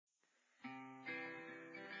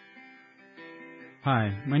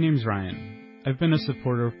Hi, my name's Ryan. I've been a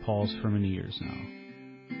supporter of Paul's for many years now.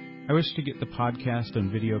 I wish to get the podcast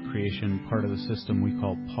and video creation part of the system we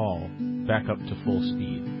call Paul back up to full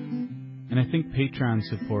speed. And I think Patreon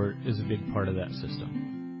support is a big part of that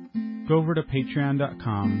system. Go over to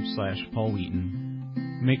patreon.com/Paul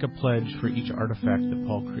Wheaton. Make a pledge for each artifact that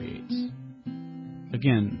Paul creates.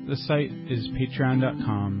 Again, the site is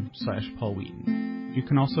patreon.com/Paul Wheaton. You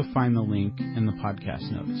can also find the link in the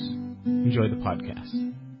podcast notes. Enjoy the podcast.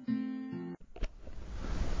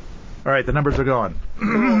 All right, the numbers are going.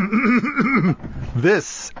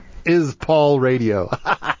 This is Paul Radio.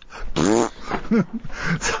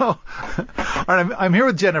 So, all right, I'm here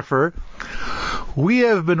with Jennifer. We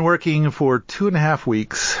have been working for 2.5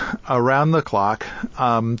 weeks around the clock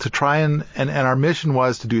to try and our mission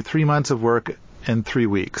was to do 3 months of work in 3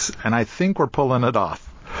 weeks, and I think we're pulling it off.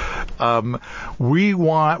 We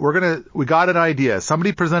got an idea.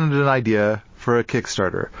 Somebody presented an idea for a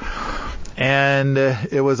Kickstarter. And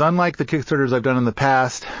it was unlike the Kickstarters I've done in the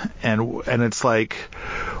past. And it's like,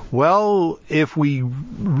 well, if we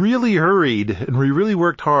really hurried and we really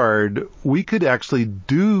worked hard, we could actually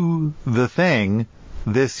do the thing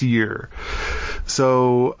this year.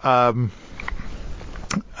 So, and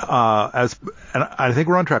I think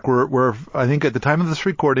we're on track. I think at the time of this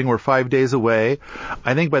recording, we're 5 days away.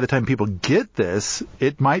 I think by the time people get this,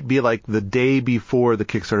 it might be like the day before the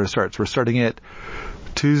Kickstarter starts. We're starting it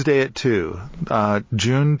Tuesday at 2,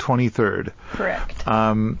 June 23rd. Correct.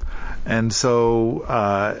 And so,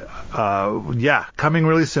 coming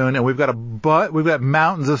really soon, and we've got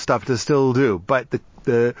mountains of stuff to still do, but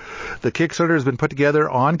the Kickstarter has been put together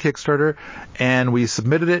on Kickstarter, and we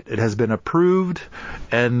submitted it. It has been approved,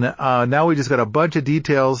 and now we just got a bunch of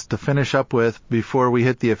details to finish up with before we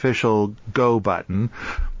hit the official go button.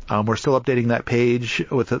 We're still updating that page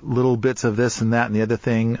with little bits of this and that and the other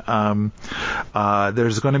thing.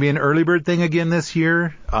 There's going to be an early bird thing again this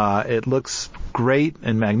year. It looks great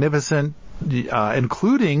and magnificent,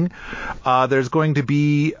 including there's going to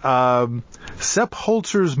be Sepp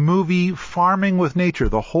Holzer's movie Farming with Nature,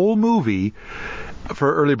 the whole movie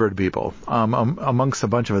for early bird people, amongst a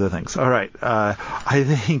bunch of other things. All right. I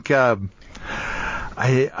think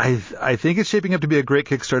I think it's shaping up to be a great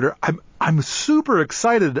Kickstarter. I'm super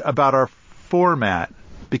excited about our format,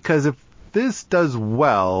 because if this does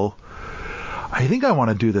well, I think I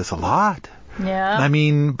want to do this a lot. Yeah. I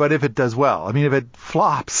mean, but if it does well, if it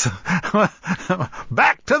flops,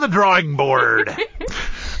 back to the drawing board.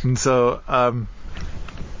 And so,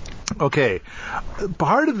 okay.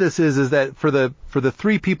 Part of this is that for the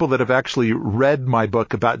 3 people that have actually read my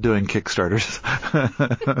book about doing Kickstarters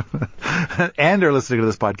and are listening to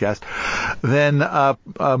this podcast, then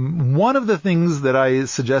one of the things that I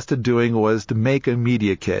suggested doing was to make a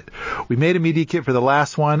media kit. We made a media kit for the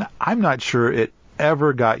last one. I'm not sure it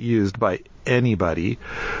ever got used by anybody,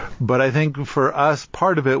 but I think for us,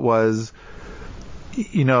 part of it was,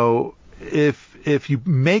 if you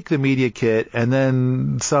make the media kit and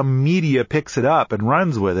then some media picks it up and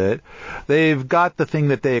runs with it, they've got the thing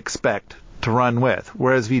that they expect to run with.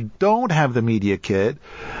 Whereas if you don't have the media kit,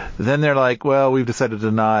 then they're like, well, we've decided to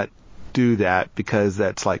not do that because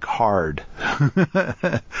that's like hard.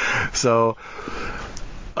 So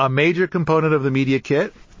a major component of the media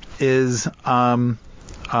kit is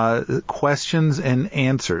questions and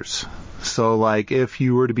answers. So, like, if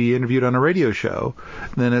you were to be interviewed on a radio show,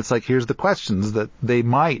 then it's like, here's the questions that they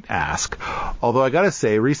might ask. Although I gotta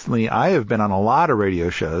say, recently I have been on a lot of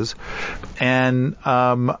radio shows, and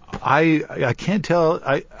I can't tell,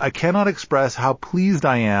 I cannot express how pleased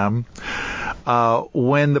I am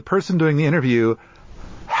when the person doing the interview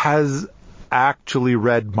has actually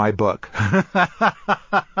read my book.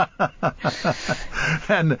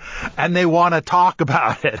 and they want to talk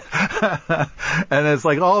about it. And it's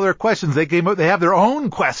like all their questions, they have their own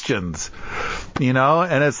questions,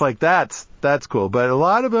 and it's like, that's cool. But a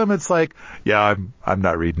lot of them, it's like, yeah, I'm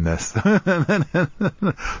not reading this.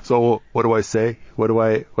 So what do I say? What do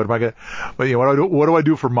I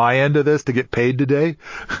do for my end of this to get paid today?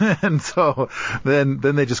 And so then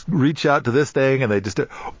they just reach out to this thing, and they just,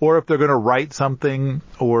 or if they're going to write something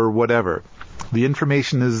or whatever, the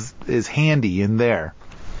information is handy in there.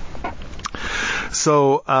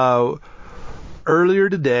 So, earlier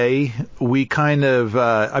today, we kind of,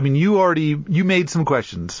 you made some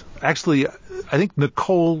questions. Actually, I think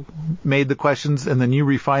Nicole made the questions, and then you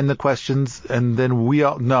refined the questions, and then we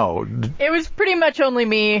all, no. It was pretty much only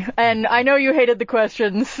me, and I know you hated the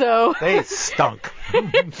questions, so. They stunk.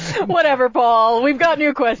 Whatever, Paul. We've got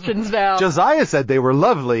new questions now. Josiah said they were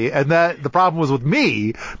lovely, and that the problem was with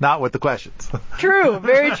me, not with the questions. True.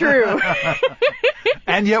 Very true.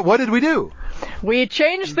 And yet, what did we do? We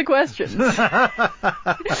changed the questions.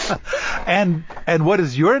 And what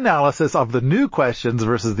is your analysis of the new questions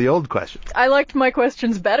versus the old questions? I liked my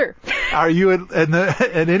questions better. Are you in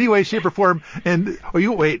any way, shape, or form?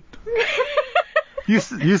 Wait. You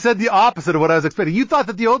said the opposite of what I was expecting. You thought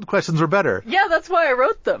that the old questions were better. Yeah, that's why I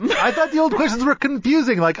wrote them. I thought the old questions were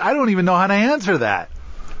confusing. Like, I don't even know how to answer that.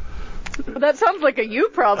 That sounds like a you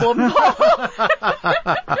problem, Paul.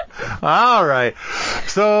 All right.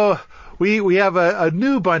 So we have a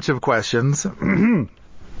new bunch of questions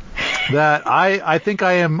that I think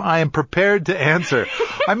I am prepared to answer.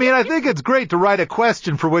 I mean, I think it's great to write a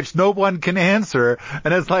question for which no one can answer,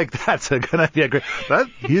 and it's like, gonna be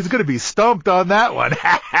he's gonna be stumped on that one.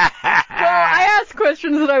 Well, I asked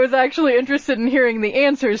questions that I was actually interested in hearing the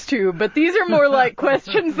answers to, but these are more like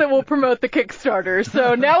questions that will promote the Kickstarter.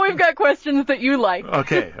 So now we've got questions that you like.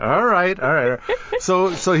 Okay. All right. So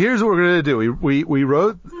here's what we're going to do. We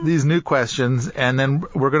wrote these new questions, and then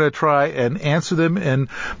we're going to try and answer them and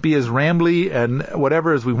be as rambly and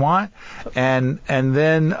whatever as we want. And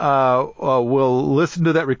then we'll listen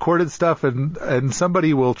to that recorded stuff, and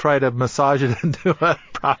somebody will try to massage it into a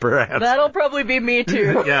proper answer. That'll probably be me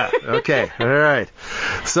too. Yeah. Okay. All right.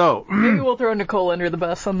 So maybe we'll throw Nicole under the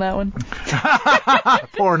bus on that one.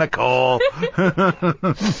 Poor Nicole.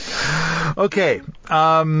 Okay.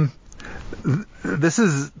 This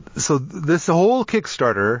whole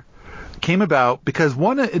Kickstarter came about because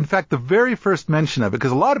in fact, the very first mention of it,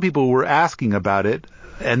 because a lot of people were asking about it.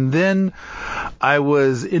 And then I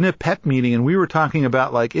was in a pet meeting, and we were talking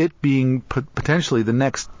about like it being potentially the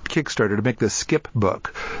next Kickstarter to make this skip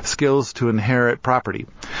book, Skills to Inherit Property.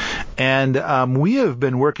 And we have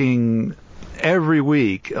been working every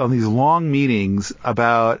week on these long meetings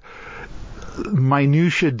about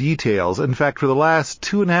minutia details. In fact, for the last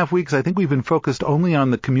 2.5 weeks, I think we've been focused only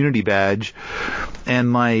on the community badge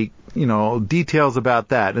and details about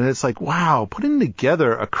that. And it's like, wow, putting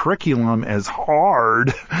together a curriculum is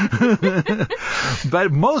hard.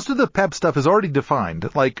 But most of the PEP stuff is already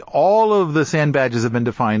defined. Like, all of the sand badges have been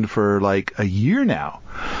defined for like a year now.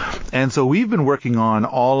 And so we've been working on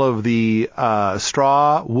all of the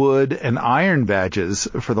straw, wood, and iron badges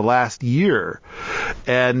for the last year.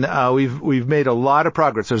 And we've made a lot of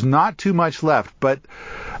progress. There's not too much left, but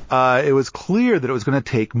it was clear that it was going to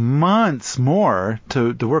take months more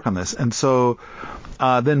to work on this. And so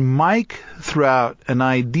then Mike threw out an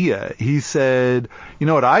idea. He said, you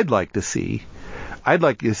know what I'd like to see? I'd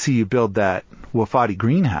like to see you build that Wafati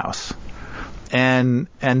greenhouse and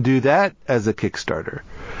do that as a Kickstarter.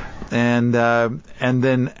 And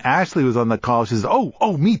then Ashley was on the call. She says,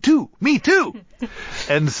 oh, me too.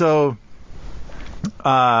 And so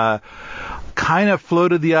kind of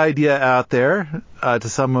floated the idea out there to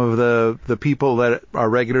some of the people that are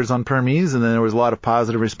regulars on Permies, and then there was a lot of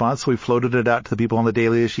positive response. So we floated it out to the people on the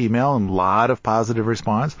daily-ish email, and a lot of positive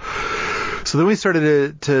response. So then we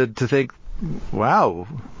started to think, wow,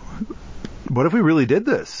 what if we really did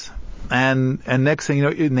this? And next thing you know,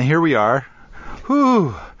 and here we are.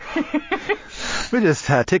 Whew. We just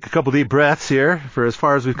take a couple deep breaths here for as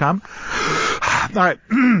far as we've come. All right.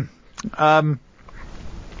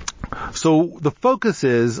 So the focus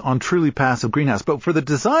is on truly passive greenhouse. But for the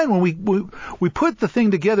design, when we put the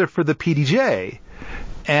thing together for the PDJ,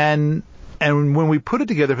 and when we put it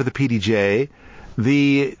together for the PDJ,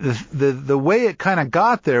 the way it kind of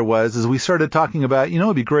got there was we started talking about,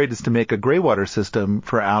 it'd be great is to make a gray water system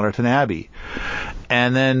for Allerton Abbey.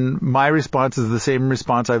 And then my response is the same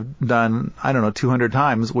response I've done, 200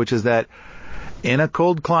 times, which is that in a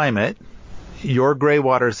cold climate, your gray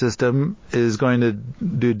water system is going to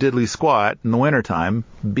do diddly squat in the wintertime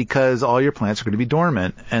because all your plants are going to be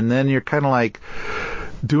dormant. And then you're kind of like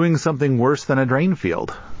doing something worse than a drain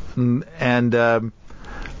field. And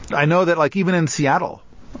I know that like even in Seattle,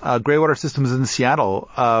 gray water systems in Seattle,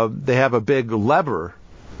 they have a big lever.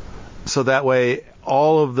 So that way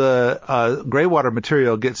all of the gray water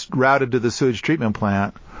material gets routed to the sewage treatment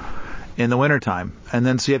plant in the wintertime. And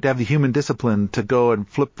then so you have to have the human discipline to go and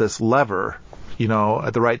flip this lever,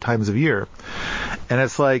 at the right times of year. And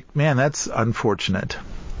it's like, man, that's unfortunate.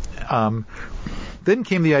 Then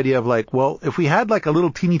came the idea of like, well, if we had like a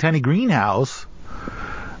little teeny tiny greenhouse,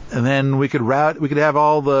 and then we could have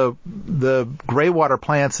all the gray water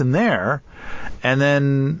plants in there, and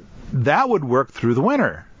then that would work through the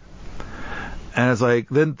winter. And it's like,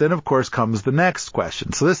 then of course comes the next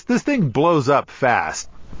question. So this thing blows up fast.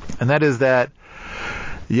 And that is that,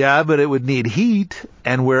 yeah, but it would need heat,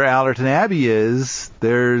 and where Allerton Abbey is,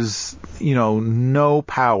 there's, no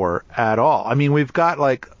power at all. I mean, we've got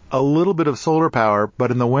like a little bit of solar power,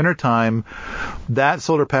 but in the wintertime, that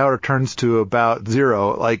solar power turns to about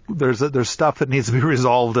zero. Like there's stuff that needs to be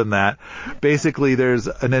resolved in that. Basically, there's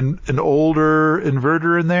an older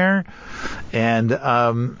inverter in there, and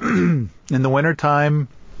in the wintertime,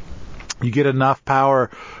 you get enough power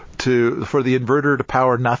for the inverter to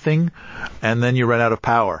power nothing, and then you run out of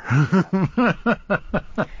power.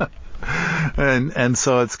 And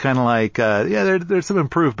so it's kind of like, there's some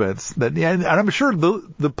improvements that, and I'm sure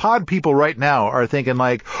the pod people right now are thinking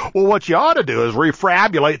like, well, what you ought to do is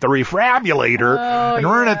refrabulate the refrabulator and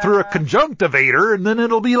run it through a conjunctivator, and then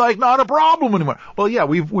it'll be like not a problem anymore. Well, yeah,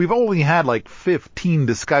 we've only had like 15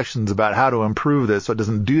 discussions about how to improve this so it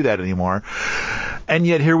doesn't do that anymore. And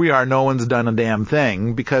yet here we are, no one's done a damn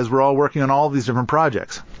thing because we're all working on all these different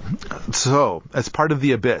projects. So as part of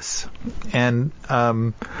the abyss. And,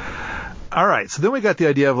 all right, so then we got the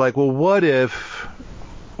idea of like, well, what if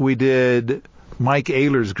we did Mike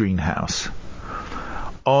Ayler's greenhouse?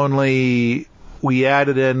 Only we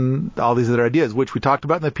added in all these other ideas, which we talked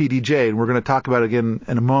about in the PDJ, and we're going to talk about again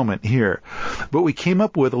in a moment here. But we came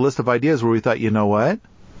up with a list of ideas where we thought, you know what?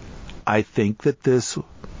 I think that this,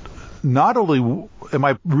 not only am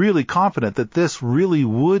I really confident that this really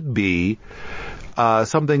would be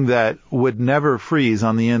something that would never freeze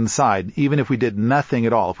on the inside, even if we did nothing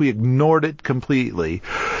at all. If we ignored it completely,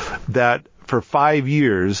 that for 5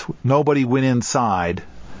 years, nobody went inside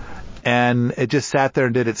and it just sat there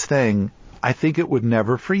and did its thing, I think it would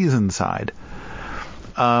never freeze inside.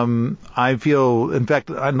 I feel, in fact,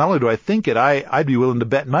 not only do I think it, I'd be willing to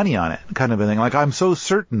bet money on it, kind of a thing. Like, I'm so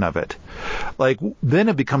certain of it. Like, then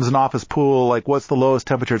it becomes an office pool, like, what's the lowest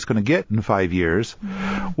temperature it's going to get in 5 years,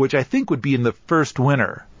 which I think would be in the first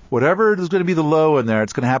winter. Whatever is going to be the low in there,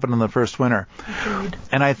 it's going to happen in the first winter. Agreed.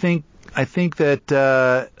 And I think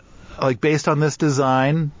that, like, based on this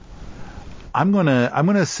design, I'm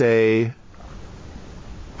gonna say,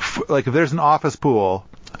 like, if there's an office pool,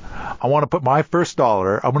 I want to put my first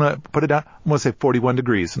dollar, I'm going to put it down, I'm going to say 41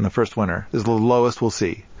 degrees in the first winter is the lowest we'll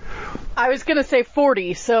see. I was going to say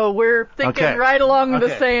 40, so we're thinking right along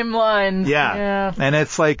the same lines. Yeah. And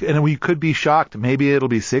it's like, and we could be shocked. Maybe it'll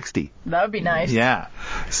be 60. That would be nice. Yeah.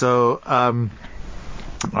 So, all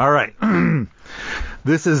right.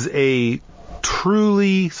 This would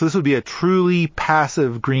be a truly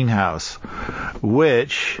passive greenhouse,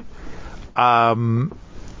 which, I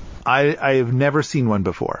have never seen one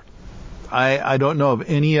before. I don't know of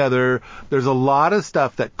any other. There's a lot of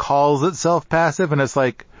stuff that calls itself passive, and it's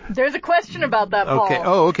like. There's a question about that, Paul. Okay.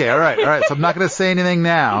 Oh, okay. All right. So I'm not going to say anything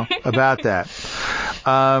now about that.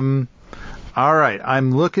 All right.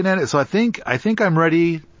 I'm looking at it. So I think I'm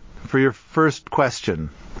ready for your first question.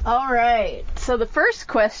 All right. So the first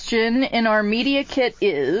question in our media kit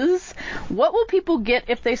is, what will people get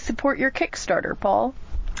if they support your Kickstarter, Paul?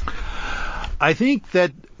 I think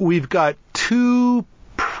that we've got two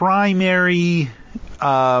primary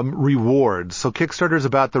rewards. So Kickstarter is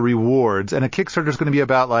about the rewards, and a Kickstarter is going to be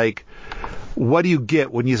about, like, what do you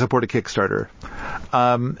get when you support a Kickstarter?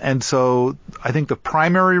 And so I think the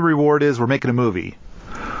primary reward is we're making a movie.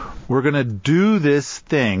 We're going to do this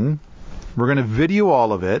thing. We're going to video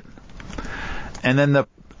all of it. And then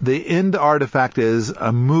the end artifact is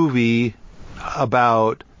a movie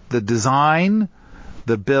about the design,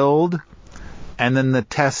 the build, and then the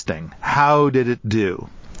testing. How did it do?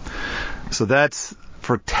 So that's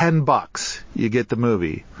for $10, you get the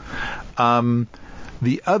movie.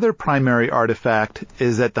 The other primary artifact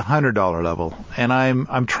is at the $100 level. And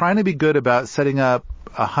I'm trying to be good about setting up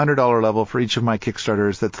a $100 level for each of my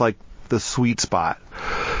Kickstarters. That's like the sweet spot.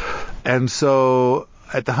 And so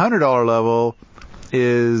at the $100 level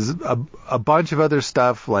is a bunch of other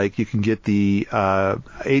stuff, like you can get the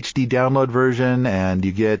HD download version, and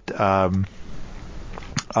you get a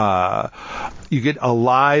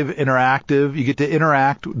live interactive. You get to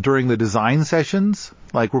interact during the design sessions.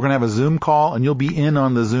 Like, we're going to have a Zoom call, and you'll be in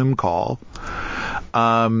on the Zoom call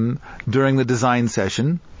during the design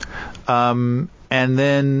session. And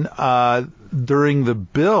then during the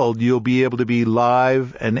build, you'll be able to be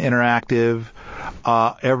live and interactive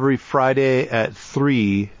every Friday at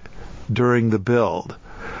 3 during the build.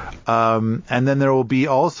 And then there will be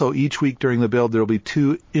also, each week during the build, there will be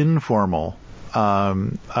 2 informal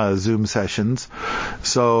Zoom sessions.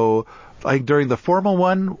 So, like, during the formal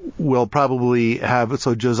one, we'll probably have,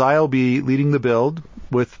 so Josiah will be leading the build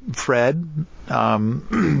with Fred, but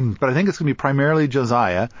I think it's going to be primarily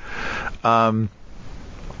Josiah. So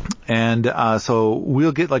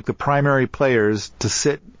we'll get, like, the primary players to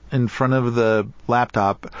sit in front of the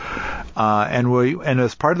laptop, and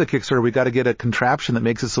as part of the Kickstarter, we got to get a contraption that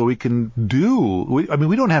makes it so we can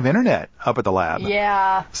we don't have internet up at the lab.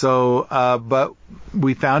 Yeah. So, but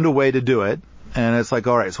we found a way to do it. And it's like,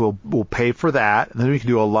 all right, so we'll pay for that, and then we can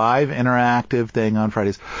do a live interactive thing on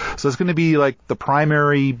Fridays. So it's going to be like the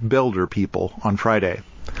primary builder people on Friday.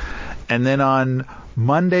 And then on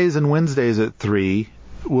Mondays and Wednesdays at 3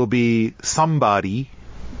 will be somebody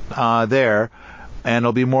there, and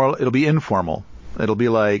it'll be informal. It'll be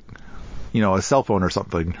like, a cell phone or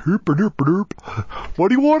something. What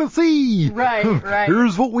do you want to see? Right.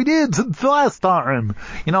 Here's what we did since last time.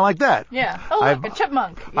 Like that. Yeah. Oh, look, a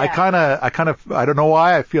chipmunk. Yeah. I kind of, I don't know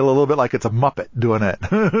why, I feel a little bit like it's a Muppet doing it.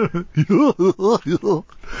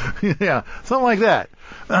 Yeah, something like that.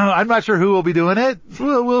 I'm not sure who will be doing it.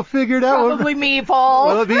 We'll figure it out. Probably me, Paul.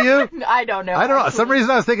 Will it be you? I don't know. For some reason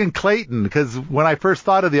I was thinking Clayton, because when I first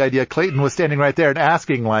thought of the idea, Clayton was standing right there and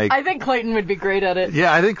asking like... I think Clayton would be great at it.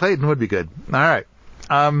 Yeah, I think Clayton would be good. All right.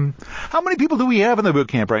 How many people do we have in the boot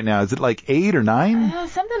camp right now? Is it like 8 or 9?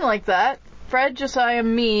 Something like that. Fred, Josiah,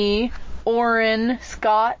 me, Oren,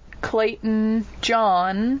 Scott, Clayton,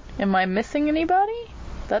 John. Am I missing anybody?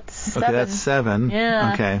 That's 7. Okay, that's 7.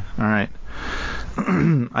 Yeah. Okay. All right.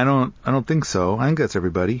 I don't think so. I think that's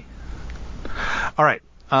everybody. All right.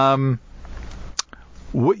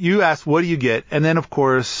 What you asked, what do you get? And then, of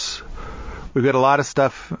course, we've got a lot of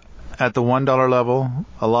stuff at the $1 level,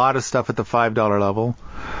 a lot of stuff at the $5 level.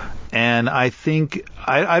 And I think,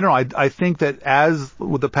 I don't know, I think that as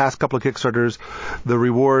with the past couple of Kickstarters, the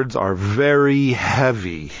rewards are very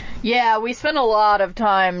heavy. Yeah, we spent a lot of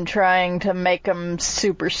time trying to make them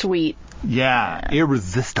super sweet. Yeah,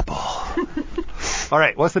 irresistible. All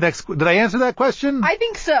right, what's the next? Did I answer that question? I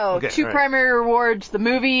think so. Okay, 2 right. primary rewards, the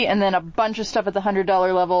movie, and then a bunch of stuff at the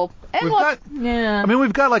 $100 level. And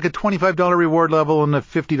we've got like a $25 reward level and a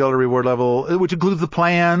 $50 reward level, which includes the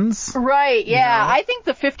plans. Right, yeah. I think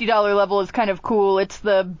the $50 level is kind of cool. It's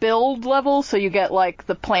the build level, so you get like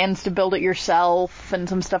the plans to build it yourself and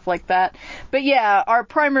some stuff like that. But yeah, our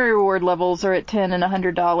primary reward levels are at $10 and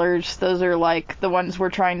 $100. Those are like the ones we're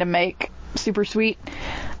trying to make super sweet.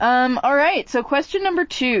 All right, so question number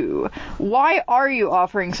 2. Why are you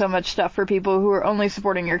offering so much stuff for people who are only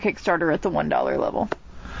supporting your Kickstarter at the $1 level?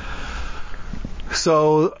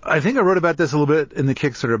 So I think I wrote about this a little bit in the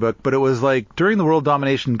Kickstarter book, but it was like during the World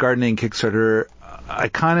Domination Gardening Kickstarter, I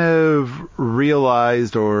kind of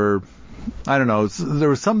realized, or I don't know, there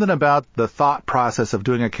was something about the thought process of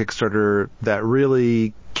doing a Kickstarter that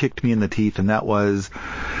really kicked me in the teeth, and that was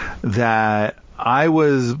that I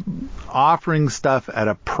was offering stuff at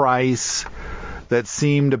a price that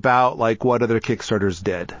seemed about like what other Kickstarters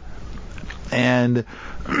did. And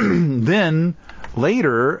then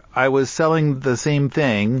later, I was selling the same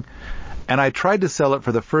thing, and I tried to sell it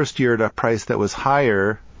for the first year at a price that was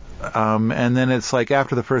higher, and then it's like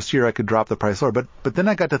after the first year I could drop the price lower. But then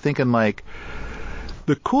I got to thinking, like,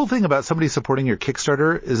 the cool thing about somebody supporting your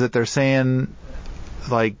Kickstarter is that they're saying,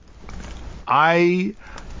 like, I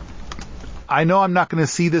know I'm not going to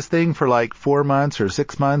see this thing for like 4 months or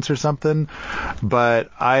 6 months or something,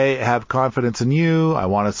 but I have confidence in you. I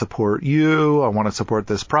want to support you. I want to support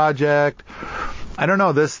this project. I don't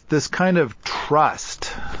know, this kind of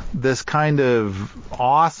trust, this kind of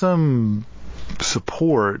awesome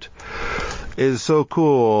support is so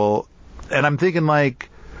cool. And I'm thinking, like,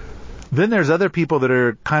 then there's other people that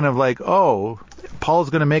are kind of like, oh, Paul's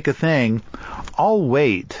going to make a thing. I'll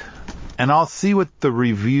wait. And I'll see what the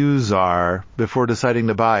reviews are before deciding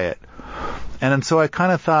to buy it. And so I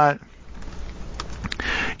kind of thought,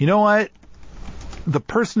 you know what? The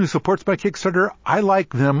person who supports my Kickstarter, I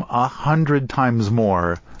like them 100 times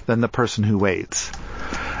more than the person who waits.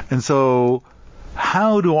 And so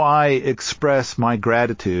how do I express my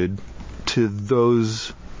gratitude to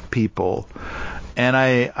those people? And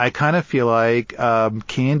I kind of feel like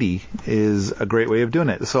candy is a great way of doing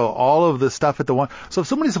it. So all of the stuff at the one. So if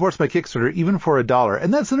somebody supports my Kickstarter, even for $1,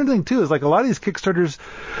 and that's another thing too, is like a lot of these Kickstarters,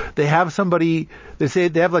 they have somebody, they say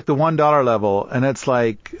they have like the $1 level, and it's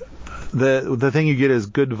like the thing you get is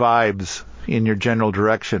good vibes in your general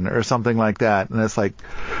direction or something like that. And it's like,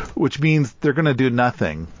 which means they're going to do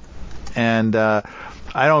nothing. And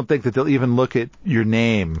I don't think that they'll even look at your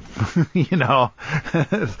name, you know,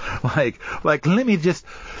 like let me just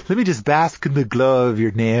bask in the glow of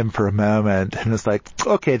your name for a moment. And it's like,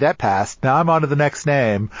 okay, that passed. Now I'm on to the next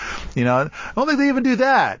name. You know, I don't think they even do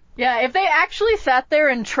that. Yeah, if they actually sat there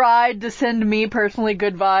and tried to send me personally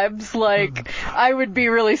good vibes, like, I would be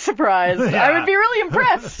really surprised. Yeah. I would be really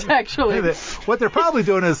impressed, actually. What they're probably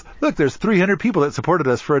doing is, look, there's 300 people that supported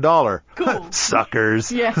us for $1. Cool.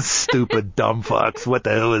 Suckers. Yeah. Stupid dumb fucks. What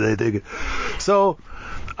the hell are they thinking? So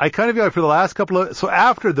I kind of feel like for the last so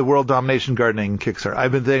after the World Domination Gardening Kickstarter,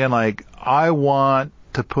 I've been thinking like, I want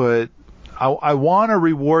to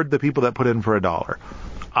reward the people that put in for $1.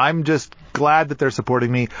 I'm just glad that they're supporting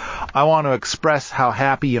me. I want to express how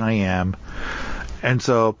happy I am. And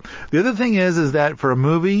so the other thing is that for a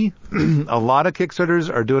movie, a lot of Kickstarters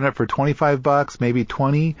are doing it for $25, maybe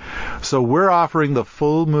 $20. So we're offering the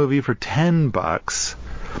full movie for $10.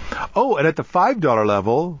 Oh, and at the $5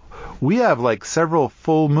 level, we have like several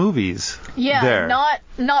full movies. Yeah, there.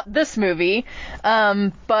 not this movie,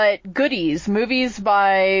 but goodies, movies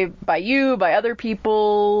by you, by other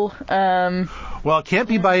people. Well, it can't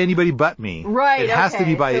be by anybody but me. Right. It has to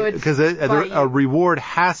be so because by a you. reward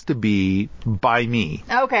has to be by me.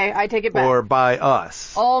 Okay, I take it back. Or by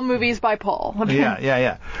us. All movies by Paul.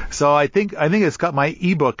 Yeah. So I think it's got my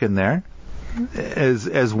ebook in there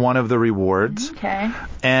as one of the rewards. Okay.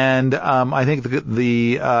 And I think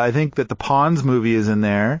I think that the Pawns movie is in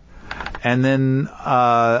there. And then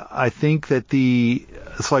I think that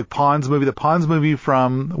it's like the Pawns movie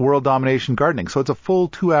from World Domination Gardening. So it's a full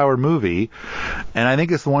 2-hour movie, and I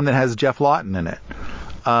think it's the one that has Jeff Lawton in it.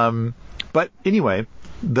 But anyway,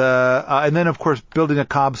 and then of course Building a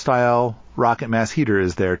Cobb style rocket mass heater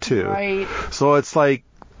is there too. Right. So it's like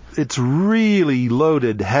it's really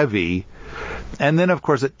loaded heavy. And then of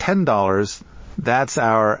course at $10, that's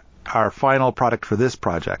our final product for this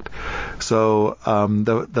project. So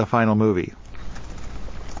the final movie.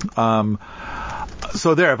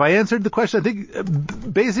 So there, if I answered the question, I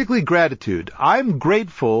think basically gratitude. I'm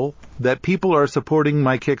grateful that people are supporting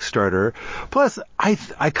my Kickstarter. Plus, I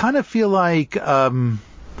kind of feel like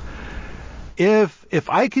if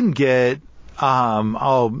I can get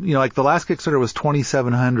like the last Kickstarter was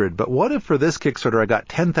 2,700, but what if for this Kickstarter I got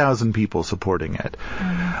 10,000 people supporting it?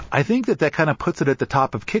 Mm-hmm. I think that kind of puts it at the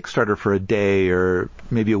top of Kickstarter for a day or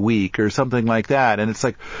maybe a week or something like that. And it's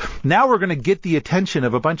like, now we're going to get the attention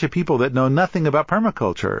of a bunch of people that know nothing about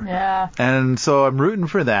permaculture. Yeah. And so I'm rooting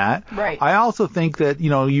for that. Right. I also think that,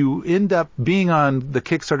 you end up being on the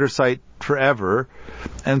Kickstarter site forever.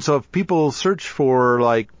 And so if people search for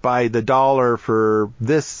like by the dollar for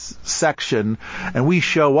this section and we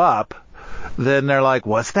show up, then they're like,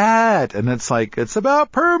 what's that? And it's like, it's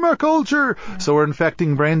about permaculture. Yeah. So we're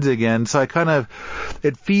infecting brains again. So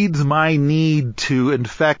it feeds my need to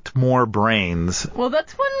infect more brains. Well,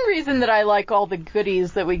 that's one reason that I like all the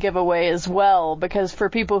goodies that we give away as well, because for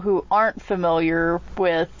people who aren't familiar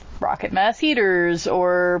with rocket mass heaters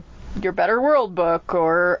or Your Better World book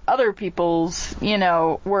or other people's,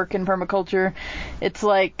 work in permaculture, it's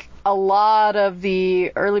like a lot of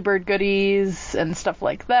the early bird goodies and stuff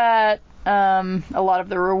like that. A lot of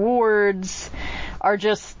the rewards are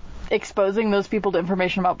just exposing those people to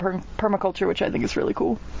information about permaculture, which I think is really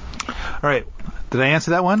cool. All right. Did I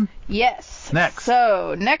answer that one? Yes. Next.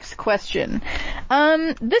 So, next question.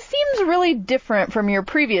 This seems really different from your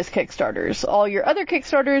previous Kickstarters. All your other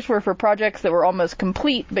Kickstarters were for projects that were almost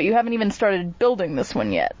complete, but you haven't even started building this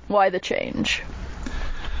one yet. Why the change?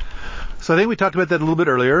 So I think we talked about that a little bit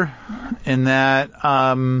earlier, in that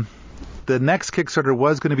the next Kickstarter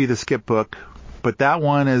was going to be the skip book, but that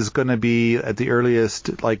one is going to be at the earliest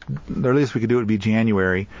we could do it would be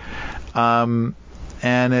January. And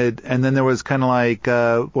then there was kind of like,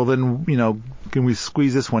 can we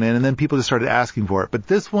squeeze this one in? And then people just started asking for it. But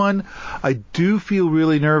this one, I do feel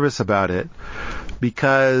really nervous about it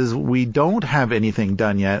because we don't have anything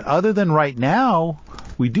done yet. Other than right now,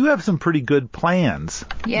 we do have some pretty good plans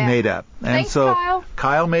made up. And Thanks, so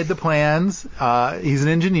Kyle made the plans. He's an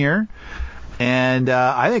engineer. And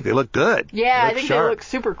I think they look good. Yeah, I think they look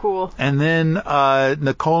super cool. And then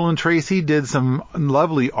Nicole and Tracy did some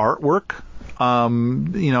lovely artwork.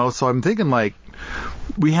 So I'm thinking like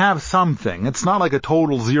we have something. It's not like a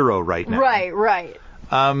total zero right now. Right.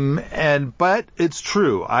 But it's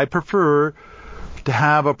true. I prefer to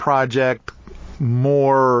have a project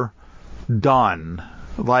more done,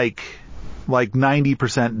 like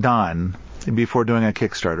 90% done before doing a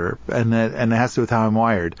Kickstarter, and it has to do with how I'm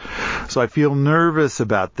wired. So I feel nervous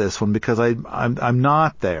about this one because I'm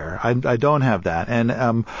not there. I don't have that. And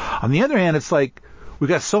on the other hand, it's like we've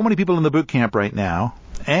got so many people in the boot camp right now,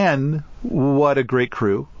 and what a great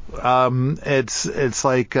crew. It's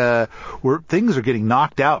like things are getting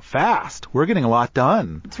knocked out fast. We're getting a lot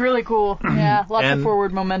done. It's really cool. Yeah, lots of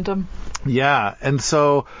forward momentum. Yeah, and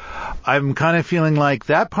so I'm kind of feeling like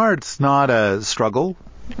that part's not a struggle.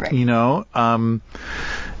 Right. You know, and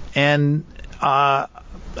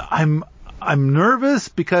I'm nervous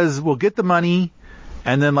because we'll get the money,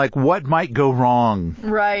 and then like what might go wrong.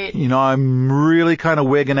 Right. You know, I'm really kind of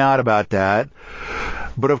wigging out about that.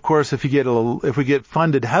 But of course, if we get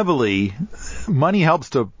funded heavily, money helps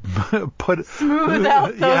to smooth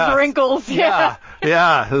out those wrinkles. Yeah.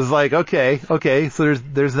 It's like, okay. So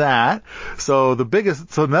there's that. So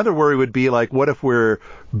another worry would be like, what if we're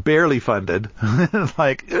barely funded?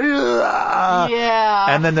 Like, yeah.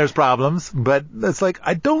 And then there's problems. But it's like,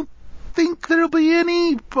 I don't think there'll be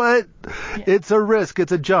any, but it's a risk,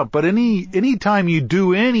 it's a jump. But any time you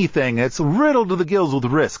do anything, it's riddled to the gills with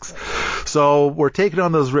risks. So we're taking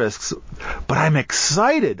on those risks. But I'm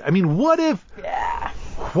excited. I mean, what if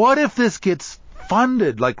this gets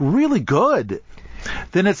funded like really good?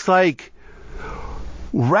 Then it's like,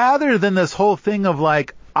 rather than this whole thing of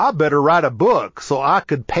like, I better write a book so I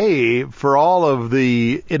could pay for all of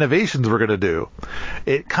the innovations we're going to do,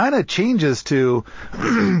 it kind of changes to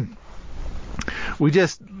we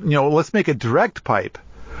just, let's make a direct pipe.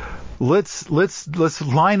 Let's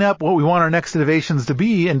line up what we want our next innovations to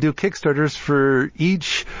be and do Kickstarters for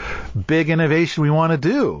each big innovation we want to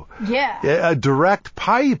do. Yeah. A direct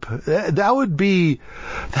pipe. That would be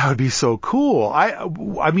so cool.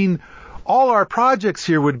 I mean, all our projects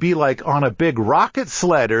here would be like on a big rocket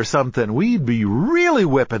sled or something. We'd be really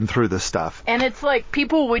whipping through the stuff. And it's like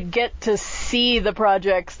people would get to see the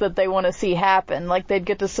projects that they want to see happen. Like they'd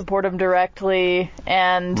get to support them directly.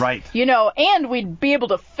 And, right. And we'd be able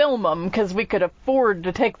to film them because we could afford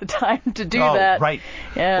to take the time to do that. Right.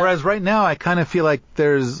 Yeah. Whereas right now I kind of feel like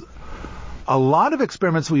there's a lot of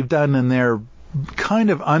experiments we've done and they're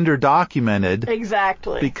kind of underdocumented.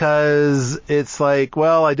 Exactly. Because it's like,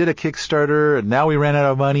 well, I did a Kickstarter and now we ran out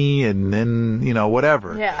of money and then,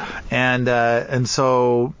 whatever. Yeah. And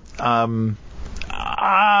so,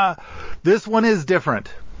 this one is different.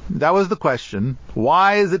 That was the question.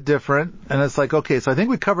 Why is it different? And it's like, okay, so I think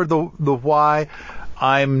we covered the why.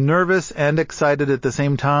 I'm nervous and excited at the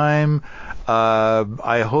same time.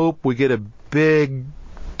 I hope we get a big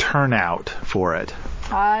turnout for it.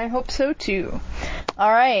 I hope so too.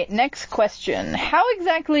 All right, next question. How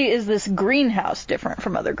exactly is this greenhouse different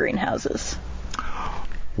from other greenhouses?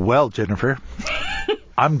 Well, Jennifer,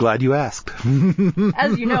 I'm glad you asked.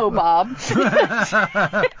 As you know, Bob.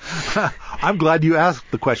 I'm glad you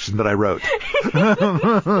asked the question that I wrote.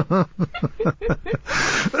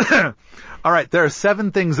 All right, there are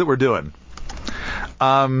 7 things that we're doing.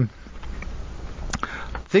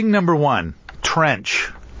 Thing number 1,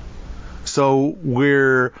 trench. So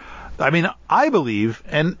I believe,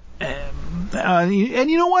 and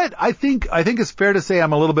you know what? I think it's fair to say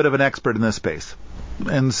I'm a little bit of an expert in this space.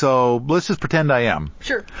 And so let's just pretend I am.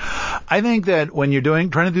 Sure. I think that when you're trying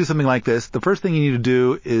to do something like this, the first thing you need to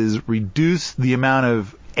do is reduce the amount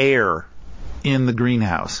of air in the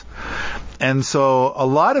greenhouse. And so a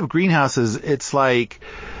lot of greenhouses, it's like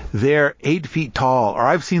they're 8 feet tall, or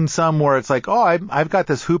I've seen some where it's like, oh, I've got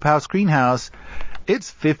this hoop house greenhouse.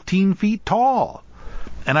 It's 15 feet tall.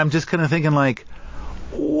 And I'm just kind of thinking like,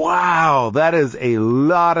 wow, that is a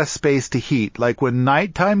lot of space to heat. Like when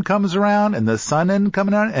nighttime comes around and the sun isn't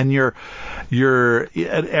coming out and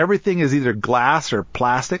everything is either glass or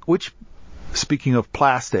plastic, which, speaking of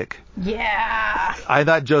plastic. Yeah. I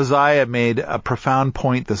thought Josiah made a profound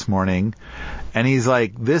point this morning, and he's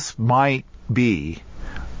like, this might be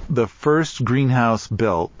the first greenhouse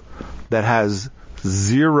built that has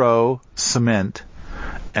 0 cement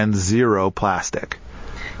and 0 plastic.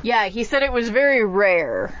 Yeah, he said it was very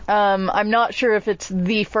rare. I'm not sure if it's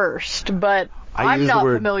the first, but I'm not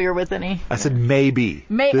familiar with any. I said maybe.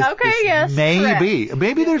 Yes. Maybe. Correct.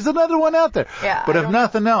 Maybe there's another one out there. Yeah, but if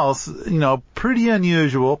nothing else, pretty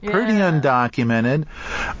unusual, pretty undocumented.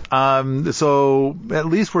 So at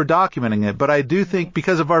least we're documenting it. But I do think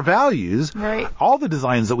because of our values, right, all the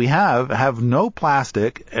designs that we have no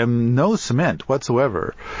plastic and no cement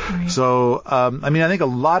whatsoever. Right. So, I think a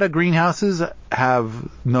lot of greenhouses have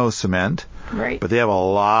no cement. Right. But they have a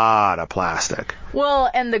lot of plastic. Well,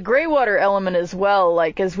 and the gray water element as well,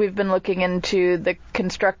 like as we've been looking into the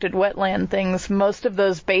constructed wetland things, most of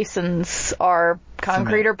those basins are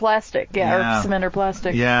concrete or plastic. Or cement or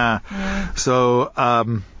plastic. Yeah. So,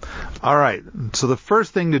 all right. So the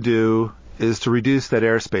first thing to do is to reduce that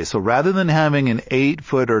airspace. So rather than having an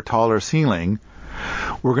 8-foot or taller ceiling,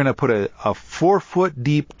 we're going to put a 4-foot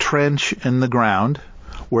deep trench in the ground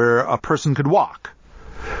where a person could walk.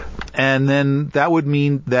 And then that would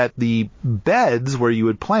mean that the beds where you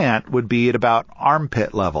would plant would be at about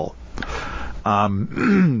armpit level.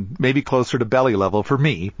 maybe closer to belly level for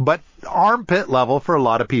me, but armpit level for a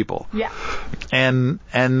lot of people. Yeah. And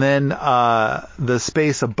then the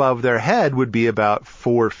space above their head would be about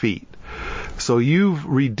 4 feet. So you've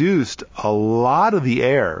reduced a lot of the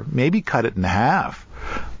air, maybe cut it in half,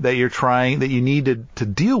 that you need to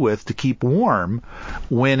deal with to keep warm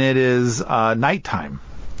when it is nighttime.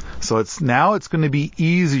 So it's going to be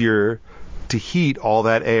easier to heat all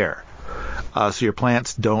that air, so your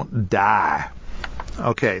plants don't die.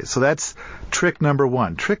 Okay, so that's trick number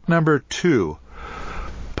 1. Trick number 2,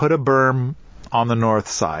 put a berm on the north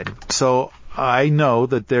side. So I know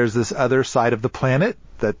that there's this other side of the planet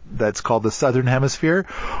that's called the southern hemisphere,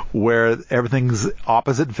 where everything's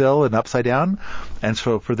oppositville and upside down, and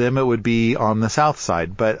so for them it would be on the south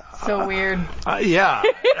side. But so weird. Yeah,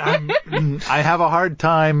 I have a hard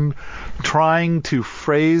time trying to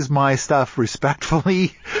phrase my stuff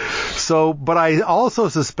respectfully. So, but I also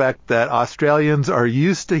suspect that Australians are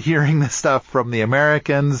used to hearing this stuff from the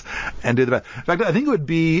Americans and do the best. In fact, I think it would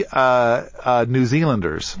be New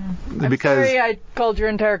Zealanders. Because sorry I called your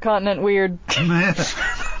entire continent weird.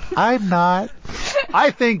 I'm not.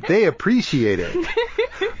 I think they appreciate it.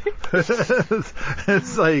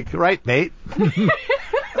 It's like, right, mate?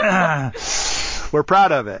 We're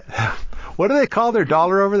proud of it. What do they call their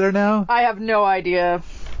dollar over there now? I have no idea.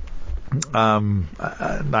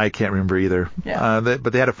 I can't remember either. Yeah.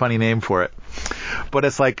 But they had a funny name for it. But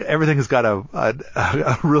it's like everything's got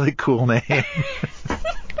a really cool name.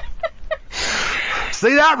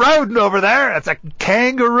 See that rodent over there? It's a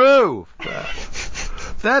kangaroo.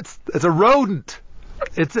 It's a rodent.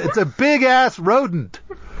 It's a big ass rodent.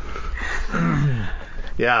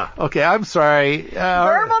 Yeah. Okay. I'm sorry.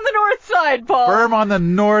 Berm on the north side, Paul. Berm on the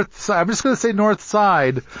north side. I'm just going to say north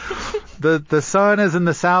side. The sun is in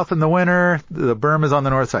the south in the winter. The berm is on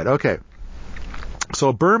the north side. Okay. So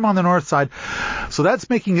a berm on the north side. So that's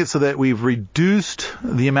making it so that we've reduced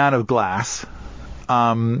the amount of glass.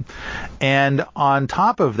 And on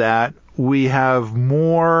top of that, we have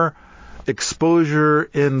more exposure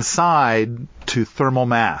inside to thermal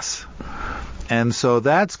mass. And so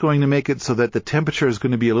that's going to make it so that the temperature is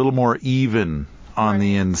going to be a little more even on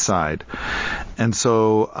the inside. And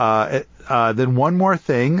so, then one more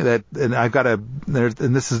thing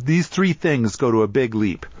these 3 things go to a big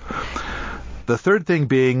leap. The third thing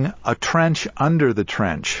being a trench under the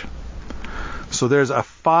trench. So there's a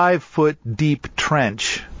 5-foot deep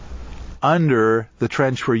trench under the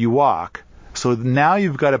trench where you walk. So now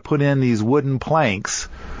you've got to put in these wooden planks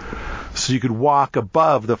so you could walk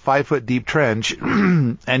above the 5-foot deep trench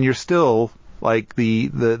and you're still like the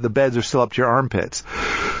beds are still up to your armpits.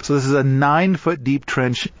 So this is a 9-foot deep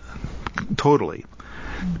trench totally.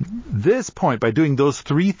 This point, by doing those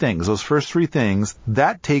 3 things, those first 3 things,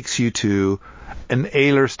 that takes you to an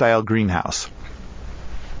Ehler style greenhouse.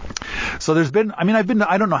 So I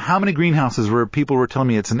don't know how many greenhouses where people were telling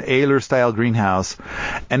me it's an Ehler style greenhouse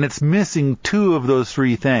and it's missing 2 of those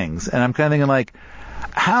 3 things. And I'm kind of thinking like,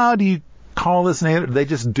 how do you call this an Ehler? They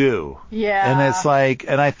just do. Yeah. And it's like,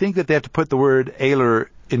 and I think that they have to put the word Ehler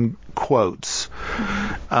in quotes.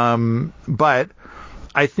 But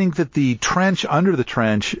I think that the trench under the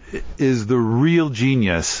trench is the real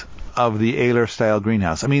genius of the Ehler style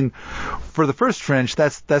greenhouse. I mean, for the first trench,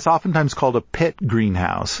 that's oftentimes called a pit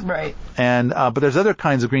greenhouse. Right. And but there's other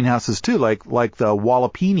kinds of greenhouses too, like the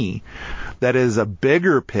Wallapini, that is a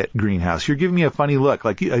bigger pit greenhouse. You're giving me a funny look.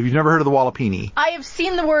 Like, have you never heard of the Wallapini? I have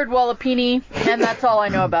seen the word Wallapini, and that's all I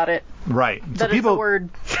know about it. Right. That is a word.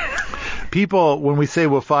 People, when we say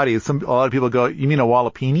Wafati, a lot of people go, "You mean a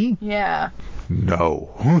Wallapini?" Yeah. No,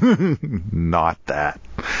 not that.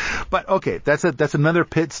 But okay, that's another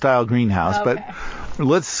pit style greenhouse. Okay. But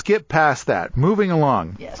let's skip past that. Moving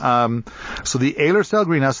along. Yes. So the Ehler style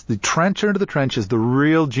greenhouse, the trench under the trench, is the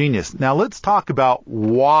real genius. Now let's talk about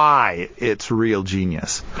why it's real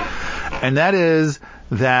genius, and that is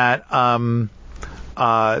that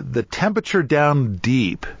the temperature down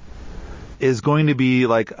deep is going to be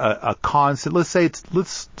like a constant.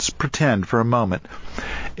 Let's pretend for a moment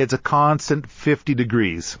it's a constant 50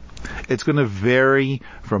 degrees. It's going to vary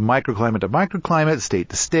from microclimate to microclimate, state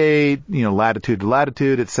to state, latitude to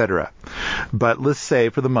latitude, etc. But let's say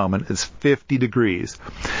for the moment it's 50 degrees.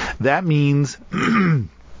 That means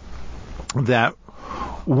that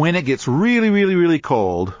when it gets really, really, really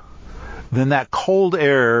cold, then that cold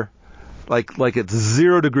air, like it's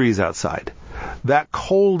 0 degrees outside, that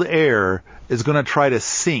cold air is going to try to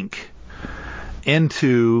sink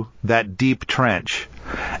into that deep trench.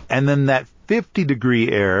 And then that 50-degree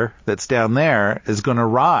air that's down there is going to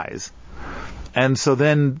rise. And so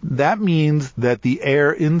then that means that the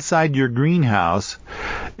air inside your greenhouse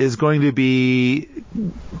is going to be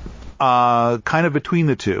kind of between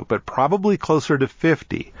the two, but probably closer to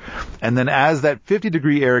 50. And then as that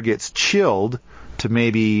 50-degree air gets chilled to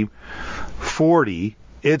maybe 40,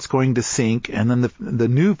 it's going to sink, and then the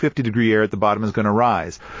new 50-degree air at the bottom is going to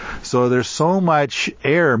rise. So there's so much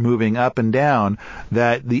air moving up and down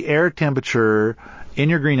that the air temperature in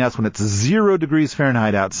your greenhouse when it's 0 degrees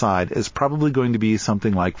Fahrenheit outside is probably going to be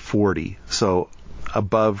something like 40, so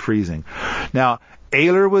above freezing. Now,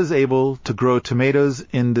 Ayler was able to grow tomatoes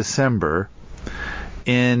in December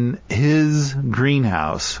in his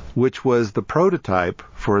greenhouse, which was the prototype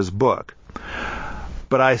for his book.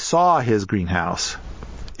 But I saw his greenhouse.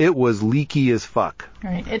 It was leaky as fuck.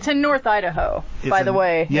 Right. It's in North Idaho, by the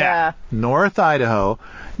way. Yeah. North Idaho.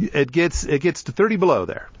 It gets to 30 below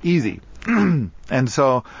there. Easy. And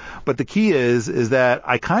so, but the key is that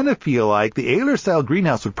I kind of feel like the Ayler style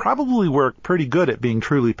greenhouse would probably work pretty good at being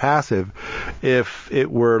truly passive if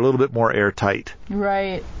it were a little bit more airtight.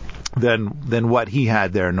 Right. Than what he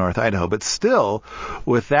had there in North Idaho. But still,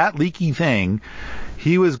 with that leaky thing,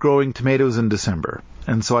 he was growing tomatoes in December.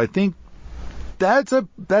 And so I think that's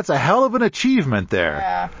a hell of an achievement there.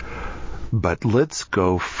 Yeah. But let's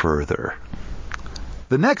go further.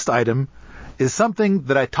 The next item is something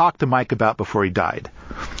that I talked to Mike about before he died.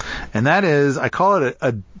 And that is, I call it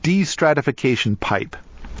a destratification pipe.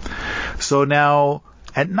 So now,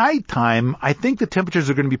 at nighttime, I think the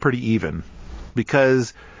temperatures are going to be pretty even.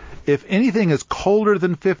 Because if anything is colder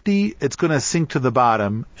than 50, it's going to sink to the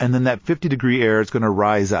bottom, and then that 50-degree air is going to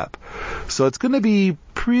rise up. So it's going to be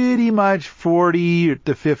pretty much 40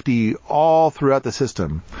 to 50 all throughout the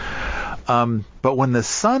system. But when the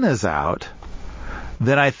sun is out,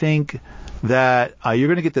 then I think that you're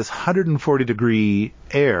going to get this 140-degree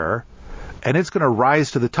air, and it's going to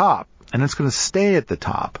rise to the top, and it's going to stay at the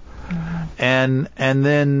top. And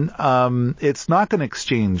then it's not going to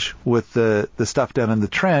exchange with the stuff down in the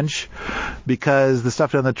trench, because the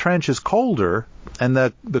stuff down in the trench is colder, and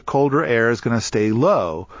the colder air is going to stay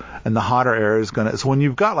low, and the hotter air is going to... So when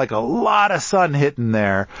you've got like a lot of sun hitting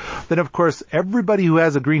there, then of course everybody who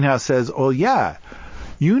has a greenhouse says, oh yeah,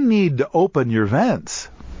 you need to open your vents.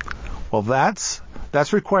 Well, that's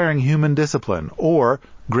requiring human discipline. Or,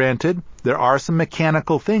 granted, there are some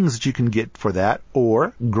mechanical things that you can get for that.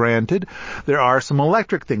 Or, granted, there are some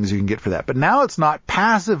electric things you can get for that. But now it's not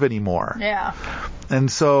passive anymore. Yeah.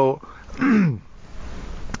 And so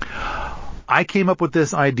I came up with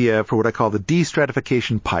this idea for what I call the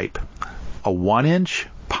destratification pipe. A 1-inch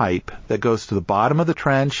pipe that goes to the bottom of the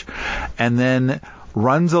trench and then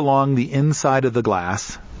runs along the inside of the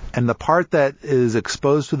glass. And the part that is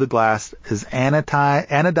exposed to the glass is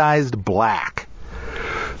anodized black.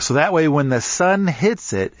 So that way when the sun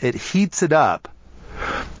hits it, it heats it up.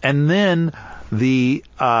 And then the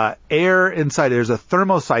air inside, there's a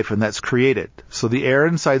thermosiphon that's created. So the air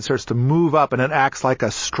inside starts to move up, and it acts like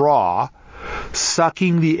a straw,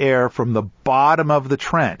 sucking the air from the bottom of the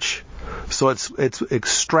trench. So it's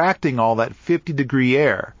extracting all that 50-degree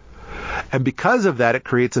air. And because of that, it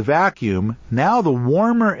creates a vacuum. Now the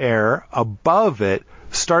warmer air above it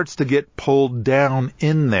starts to get pulled down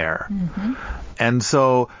in there. Mm-hmm. And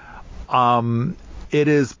so it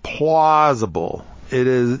is plausible. It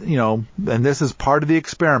is, and this is part of the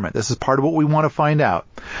experiment. This is part of what we want to find out,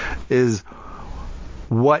 is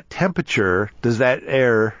what temperature does that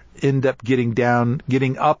air end up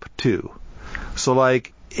getting up to? So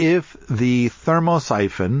like if the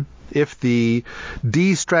thermosiphon, if the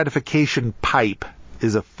destratification pipe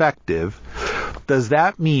is effective, does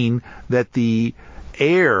that mean that the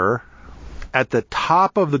air at the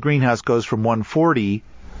top of the greenhouse goes from 140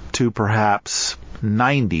 to perhaps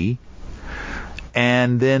 90,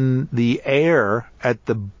 and then the air at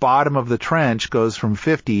the bottom of the trench goes from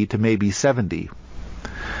 50 to maybe 70?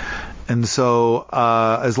 And so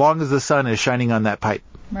as long as the sun is shining on that pipe.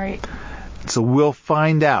 Right. So we'll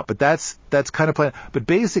find out, but that's kind of plan. But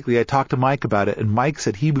basically, I talked to Mike about it, and Mike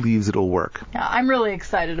said he believes it'll work. Yeah, I'm really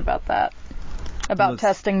excited about that,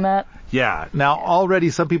 testing that. Yeah. Now, already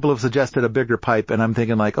some people have suggested a bigger pipe, and I'm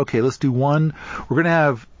thinking like, okay, let's do one. We're going to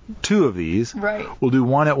have 2 of these. Right. We'll do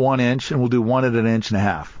one at 1 inch, and we'll do one at 1.5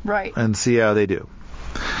 inches. Right. And see how they do.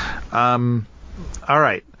 All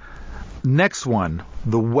right. Next one,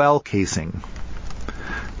 the well casing.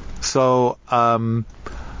 So,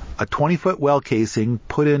 a 20-foot well casing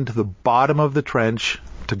put into the bottom of the trench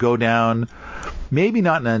to go down maybe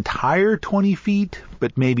not an entire 20 feet,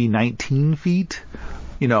 but maybe 19 feet,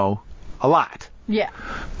 a lot. Yeah.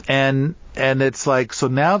 And it's like, so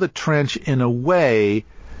now the trench in a way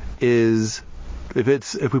is,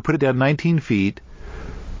 if we put it down 19 feet,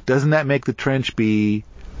 doesn't that make the trench be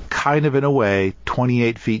kind of in a way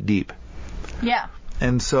 28 feet deep. Yeah.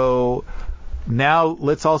 And so now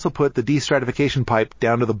let's also put the destratification pipe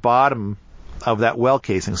down to the bottom of that well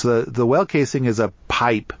casing. So the well casing is a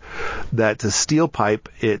pipe that's a steel pipe.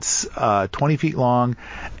 It's 20 feet long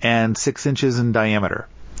and 6 inches in diameter.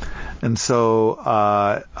 And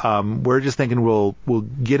so we're just thinking we'll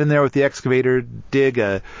get in there with the excavator, dig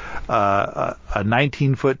a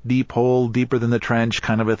 19-foot deep hole, deeper than the trench,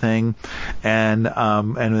 kind of a thing, and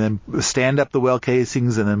then stand up the well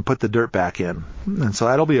casings and then put the dirt back in. And so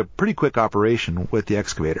that'll be a pretty quick operation with the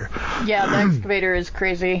excavator. Yeah, the excavator is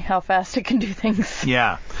crazy how fast it can do things.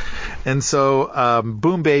 Yeah, and so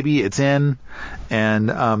boom, baby, it's in,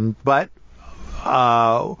 and but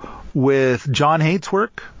with John Haight's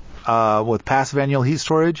work. With passive annual heat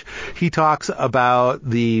storage, he talks about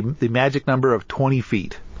the magic number of 20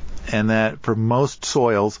 feet, and that for most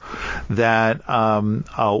soils that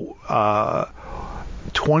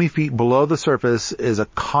 20 feet below the surface is a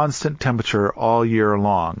constant temperature all year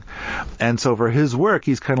long. And so for his work,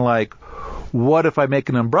 he's kind of like, what if I make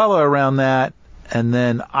an umbrella around that, and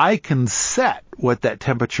then I can set what that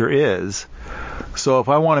temperature is. So if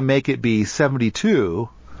I want to make it be 72,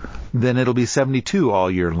 then it'll be 72 all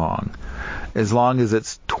year long as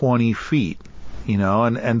it's 20 feet,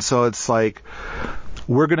 and so it's like,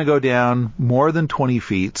 we're going to go down more than 20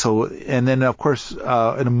 feet. So, and then of course, in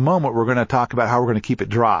a moment, we're going to talk about how we're going to keep it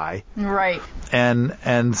dry. Right.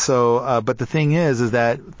 And so, but the thing is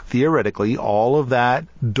that theoretically, all of that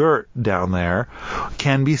dirt down there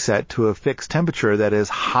can be set to a fixed temperature that is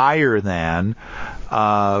higher than,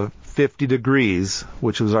 50 degrees,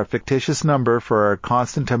 which was our fictitious number for our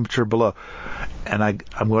constant temperature below. And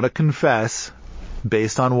I'm going to confess,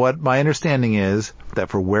 based on what my understanding is, that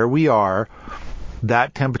for where we are,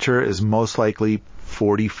 that temperature is most likely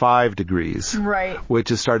 45 degrees. Right. Which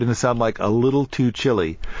is starting to sound like a little too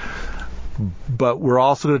chilly. But we're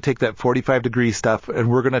also going to take that 45 degree stuff and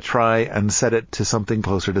we're going to try and set it to something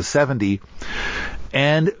closer to 70.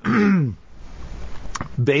 And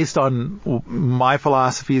based on my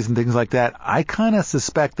philosophies and things like that, I kind of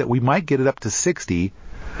suspect that we might get it up to 60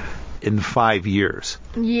 in 5 years.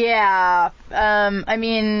 Yeah. I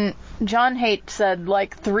mean, John Haight said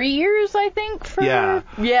 3 years, I think, for... Yeah.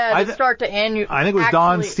 Yeah, to start to annual... I think it was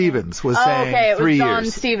Don Stevens was saying 3 years. Don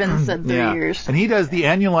Stevens said 3 years. And he does the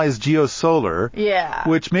annualized geosolar. Yeah.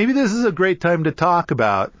 Which maybe this is a great time to talk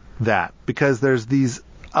about that, because there's these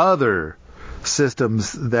other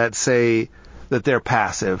systems that say that they're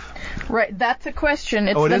passive. Right, that's a question.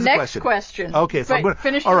 It's the next question. Okay, so I'm going to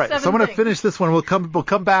finish. All right, so I'm going to finish this one. We'll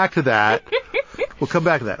come back to that. We'll come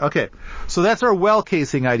back to that. Okay, so that's our well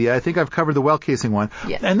casing idea. I think I've covered the well casing one.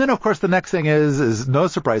 Yes. And then of course the next thing is no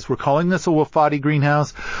surprise. We're calling this a Wofati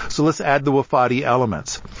greenhouse, so let's add the Wofati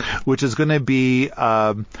elements, which is going to be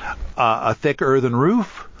a thick earthen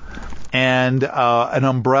roof and an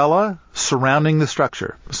umbrella surrounding the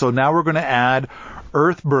structure. So now we're going to add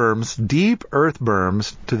earth berms, deep earth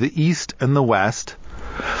berms to the east and the west,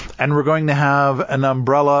 and we're going to have an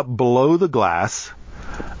umbrella below the glass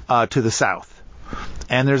to the south.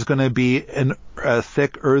 And there's going to be a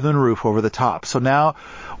thick earthen roof over the top. So now,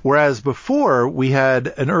 whereas before we had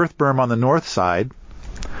an earth berm on the north side,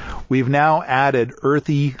 we've now added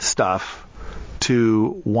earthy stuff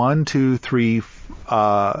to 3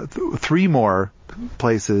 more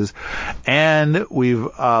places, and we've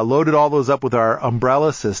loaded all those up with our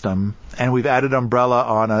umbrella system, and we've added umbrella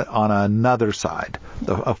on another side,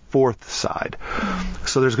 a fourth side.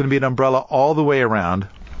 So there's going to be an umbrella all the way around,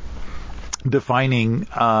 defining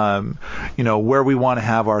where we want to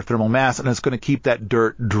have our thermal mass, and it's going to keep that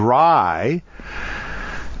dirt dry.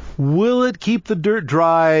 Will it keep the dirt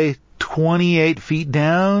dry 28 feet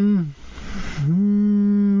down?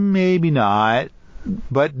 Maybe not.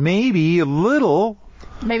 But maybe a little.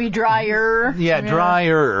 Maybe drier. Yeah,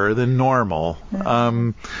 drier than normal.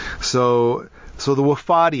 So the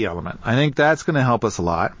Wofati element, I think that's going to help us a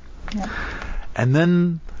lot. Yeah. And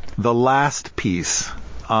then the last piece,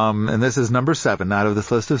 and this is number 7 out of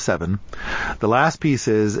this list of 7. The last piece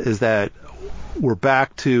is that we're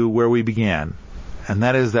back to where we began, and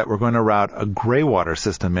that is that we're going to route a gray water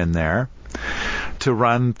system in there to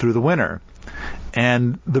run through the winter.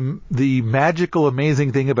 And the magical,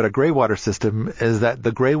 amazing thing about a gray water system is that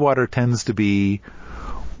the gray water tends to be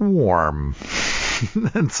warm.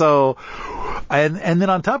 And so, and then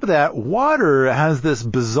on top of that, water has this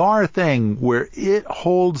bizarre thing where it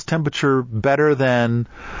holds temperature better than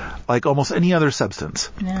almost any other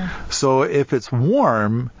substance. Yeah. So if it's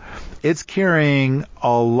warm, it's carrying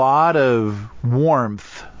a lot of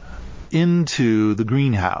warmth into the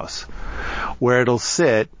greenhouse, where it'll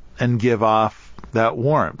sit and give off that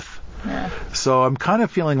warmth. Yeah. So I'm kind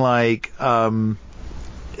of feeling like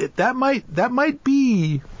that might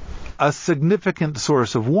be a significant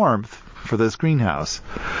source of warmth for this greenhouse.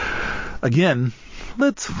 Again,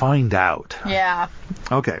 let's find out. Yeah.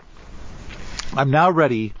 Okay. I'm now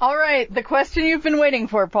ready. All right, the question you've been waiting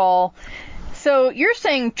for, Paul. So you're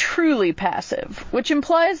saying truly passive, which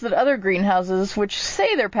implies that other greenhouses which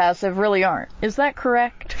say they're passive really aren't. Is that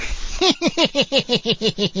correct?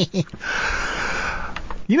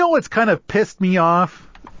 You know what's kind of pissed me off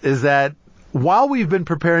is that while we've been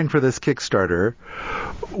preparing for this Kickstarter,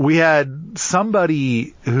 we had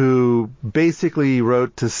somebody who basically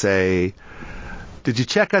wrote to say, did you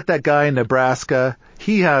check out that guy in Nebraska?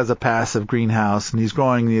 He has a passive greenhouse and he's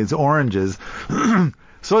growing these oranges.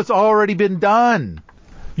 So it's already been done.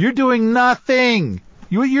 You're doing nothing.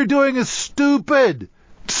 What you're doing is stupid.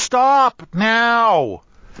 Stop now.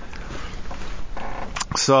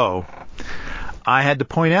 So I had to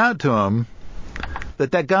point out to him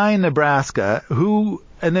that guy in Nebraska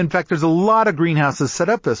and in fact there's a lot of greenhouses set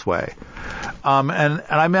up this way. And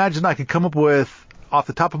I imagine I could come up with, off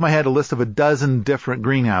the top of my head, a list of 12 different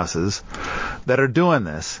greenhouses that are doing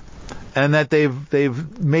this, and that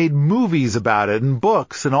they've made movies about it and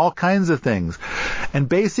books and all kinds of things. And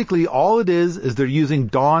basically all it is they're using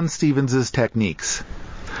Dawn Stevens's techniques,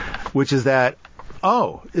 which is that,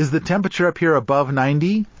 is the temperature up here above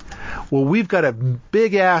 90? Well, we've got a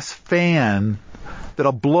big ass fan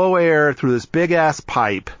that'll blow air through this big ass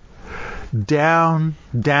pipe down,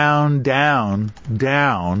 down, down,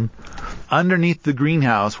 down underneath the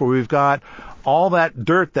greenhouse, where we've got all that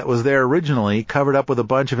dirt that was there originally covered up with a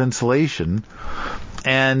bunch of insulation.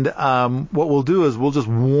 And what we'll do is we'll just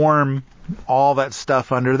warm all that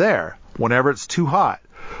stuff under there whenever it's too hot.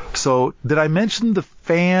 So did I mention the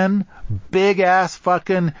fan? Big ass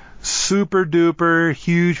fucking super duper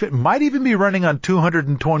huge. It might even be running on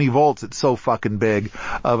 220 volts. It's so fucking big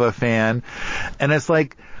of a fan. And it's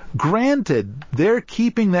like, granted, they're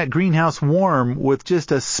keeping that greenhouse warm with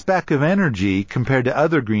just a speck of energy compared to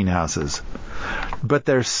other greenhouses. But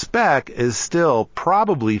their spec is still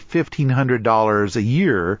probably $1,500 a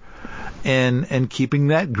year in keeping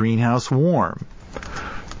that greenhouse warm.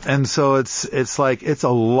 And so it's like, it's a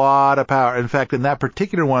lot of power. In fact, in that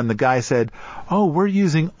particular one, the guy said, we're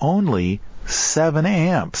using only 7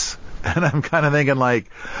 amps. And I'm kind of thinking like,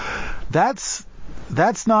 that's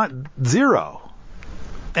not zero.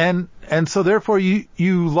 And so therefore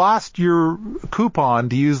you lost your coupon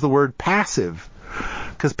to use the word passive,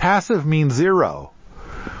 because passive means zero.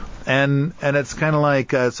 And it's kind of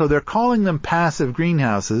like, so they're calling them passive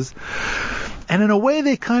greenhouses. And in a way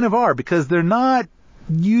they kind of are, because they're not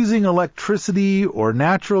using electricity or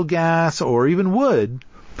natural gas or even wood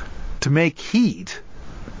to make heat,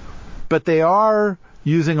 but they are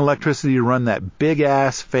using electricity to run that big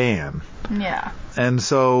ass fan. Yeah. And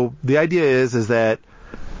so the idea is that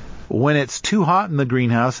when it's too hot in the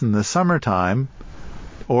greenhouse in the summertime,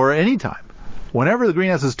 or any time, whenever the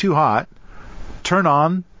greenhouse is too hot, turn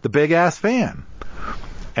on the big ass fan.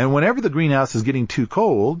 And whenever the greenhouse is getting too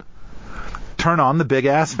cold, turn on the big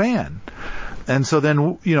ass fan. And so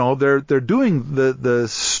then, they're doing the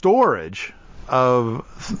storage of,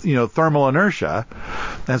 thermal inertia.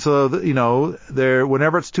 And so,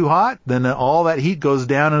 whenever it's too hot, then all that heat goes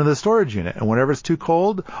down into the storage unit. And whenever it's too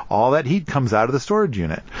cold, all that heat comes out of the storage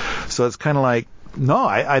unit. So it's kind of like, no,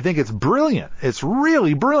 I think it's brilliant. It's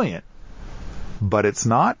really brilliant. But it's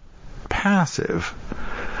not passive.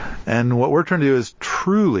 And what we're trying to do is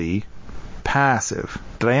truly passive.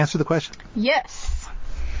 Did I answer the question? Yes.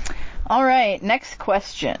 All right, next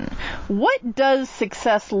question. What does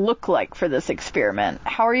success look like for this experiment?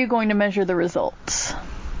 How are you going to measure the results?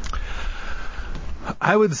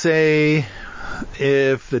 I would say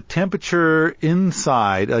if the temperature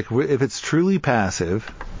inside, like if it's truly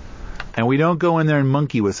passive, and we don't go in there and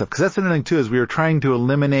monkey with stuff, because that's another thing too, is we are trying to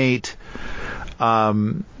eliminate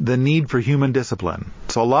the need for human discipline.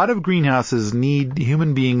 So a lot of greenhouses need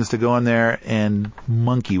human beings to go in there and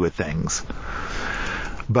monkey with things.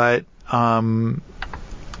 But and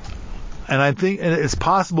I think it's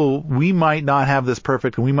possible we might not have this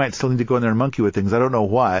perfect, and we might still need to go in there and monkey with things. I don't know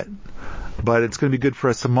what, but it's going to be good for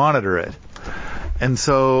us to monitor it. And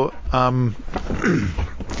so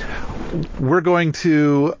we're going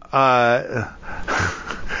to I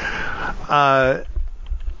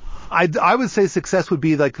would say success would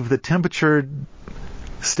be like if the temperature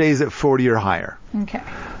stays at 40 or higher. Okay.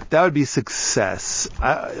 That would be success.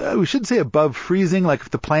 We shouldn't say above freezing, like if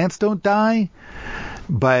the plants don't die,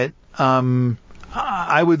 but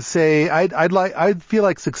I would say I'd feel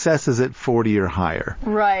like success is at 40 or higher.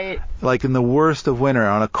 Right. Like in the worst of winter,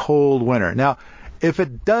 on a cold winter. Now, if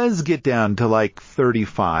it does get down to like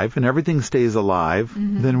 35 and everything stays alive,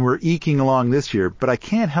 then we're eking along this year. But I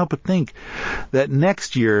can't help but think that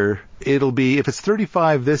next year it'll be, if it's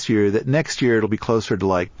 35 this year, that next year it'll be closer to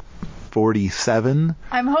like 47.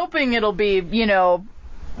 I'm hoping it'll be,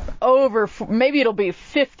 maybe it'll be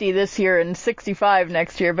 50 this year and 65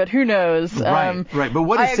 next year, but who knows? Right. But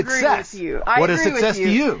what is success? What is success to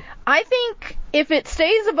you? I think if it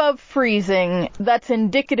stays above freezing, that's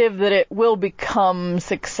indicative that it will become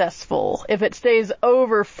successful. If it stays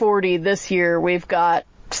over 40 this year, we've got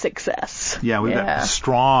success. Yeah, we've got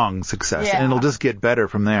strong success, and it'll just get better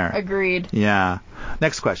from there. Agreed. Yeah.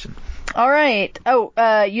 Next question. All right.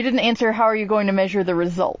 Oh, you didn't answer. How are you going to measure the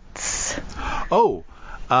results? We're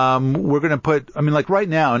going to put, like right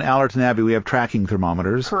now in Allerton Abbey, we have tracking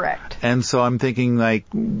thermometers. Correct. And so I'm thinking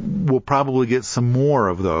we'll probably get some more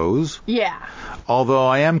of those. Yeah. Although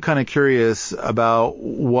I am kind of curious about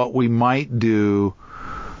what we might do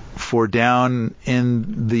for down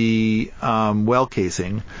in the well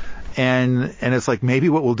casing. And it's like maybe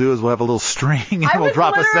what we'll do is we'll have a little string and we'll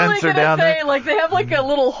drop a sensor down there. Like they have like a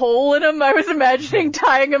little hole in them. I was imagining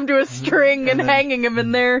tying them to a string and hanging them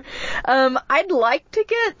in there. I'd like to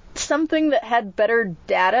get something that had better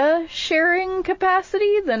data sharing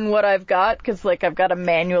capacity than what I've got, because I've got to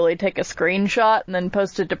manually take a screenshot and then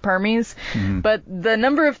post it to Permies. But the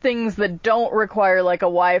number of things that don't require like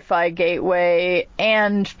a Wi-Fi gateway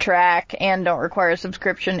and track and don't require a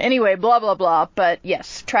subscription. Anyway, blah, blah, blah. But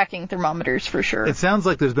yes, tracking thermometers for sure. It sounds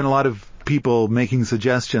like there's been a lot of people making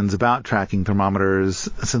suggestions about tracking thermometers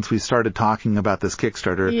since we started talking about this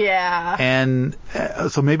Kickstarter. Yeah. And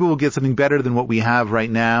so maybe we'll get something better than what we have right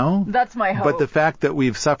now. That's my hope. But the fact that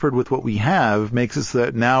we've suffered with what we have makes us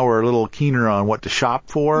that now we're a little keener on what to shop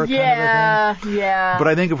for. Yeah, kind of yeah. But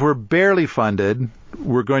I think if we're barely funded,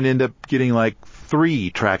 we're going to end up getting like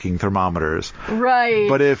 3 tracking thermometers. Right.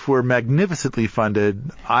 But if we're magnificently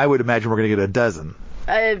funded, I would imagine we're going to get a dozen.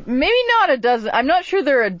 Maybe not a dozen. I'm not sure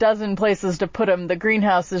there are a dozen places to put them. The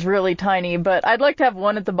greenhouse is really tiny, but I'd like to have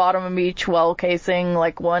one at the bottom of each well casing,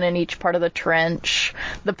 like one in each part of the trench,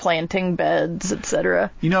 the planting beds,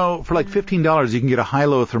 etc. For like $15, you can get a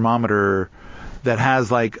high-low thermometer that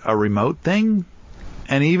has like a remote thing.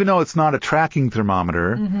 And even though it's not a tracking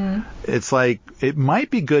thermometer, it's like, it might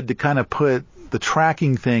be good to kind of put the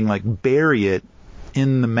tracking thing, like bury it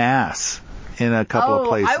in the mass in a couple of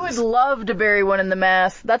places. I would love to bury one in the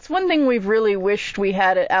mass. That's one thing we've really wished we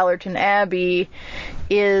had at Allerton Abbey,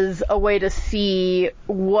 is a way to see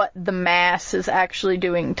what the mass is actually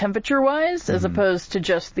doing temperature-wise, as opposed to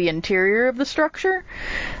just the interior of the structure.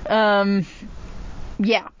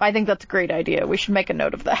 Yeah, I think that's a great idea. We should make a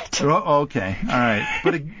note of that. Okay, all right.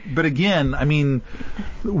 But again,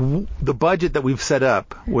 the budget that we've set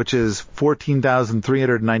up, which is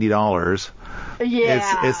 $14,390.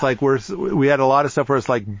 Yeah. It's like we had a lot of stuff where it's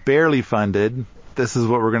like barely funded. This is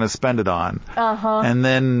what we're going to spend it on. And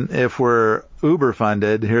then if we're uber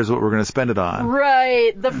funded, here's what we're going to spend it on.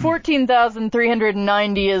 Right. The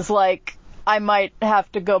 $14,390 is like, I might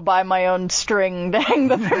have to go buy my own string to hang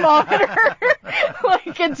the thermometer.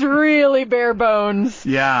 Like, it's really bare bones.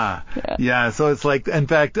 Yeah. So it's like, in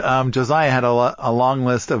fact, Josiah had a long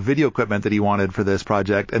list of video equipment that he wanted for this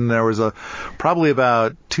project, and there was probably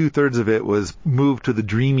about 2/3 of it was moved to the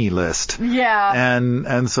dreamy list. Yeah.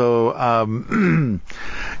 And so,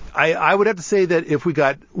 I would have to say that if we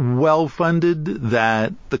got well funded,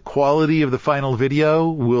 that the quality of the final video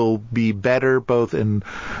will be better both in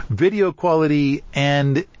video quality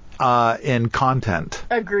and in content.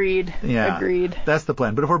 Agreed. Yeah. Agreed. That's the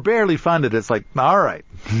plan. But if we're barely funded, it's like, all right,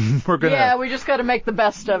 we're gonna. Yeah, we just got to make the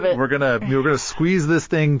best of it. We're gonna squeeze this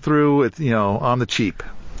thing through with on the cheap.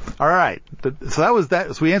 All right. So that was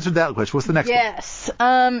that. So we answered that question. What's the next one? Yes.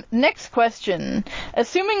 Next question.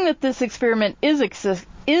 Assuming that this experiment is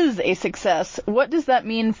a success, what does that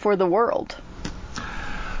mean for the world?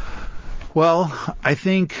 Well, I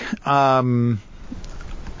think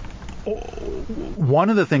one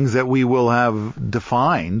of the things that we will have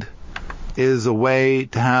defined is a way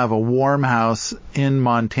to have a warm house in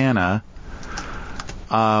Montana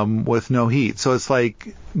with no heat. So it's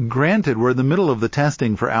like, granted, we're in the middle of the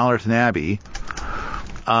testing for Allerton Abbey,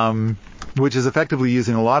 which is effectively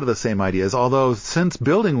using a lot of the same ideas. Although since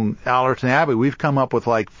building Allerton Abbey, we've come up with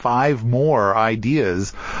like 5 more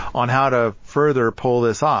ideas on how to further pull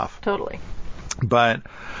this off. Totally. But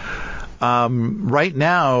right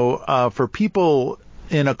now, for people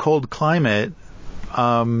in a cold climate,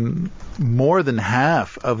 more than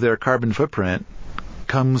half of their carbon footprint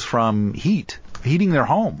comes from heating their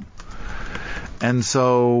home. And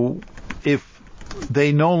so if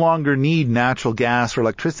they no longer need natural gas or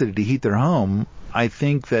electricity to heat their home, I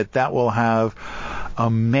think that will have a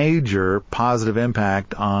major positive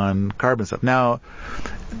impact on carbon stuff. Now,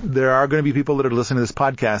 there are going to be people that are listening to this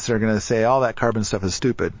podcast that are going to say all that carbon stuff is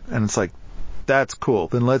stupid. And it's like, that's cool.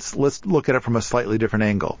 Then let's look at it from a slightly different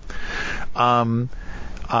angle.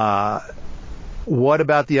 What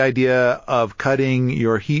about the idea of cutting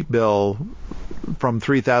your heat bill from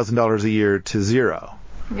 $3,000 a year to zero?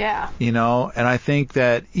 Yeah. And I think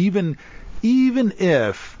that even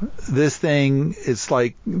if this thing is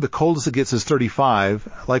like the coldest it gets is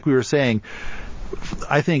 35, like we were saying,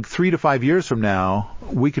 I think 3 to 5 years from now,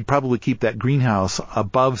 we could probably keep that greenhouse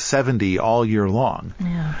above 70 all year long.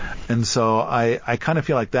 Yeah. And so I kind of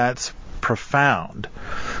feel like that's profound.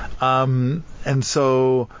 And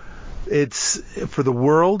so it's for the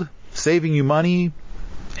world, saving you money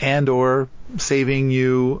and or saving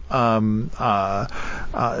you your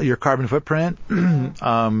carbon footprint.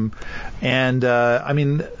 I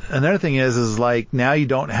mean, another thing is like now you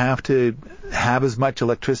don't have to have as much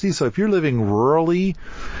electricity. So if you're living rurally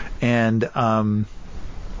and I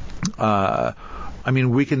mean,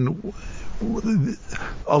 we can.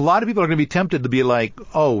 A lot of people are going to be tempted to be like,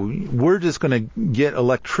 oh, we're just going to get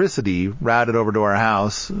electricity routed over to our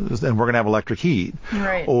house and we're going to have electric heat.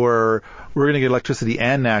 Right. Or we're going to get electricity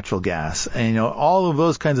and natural gas. And, all of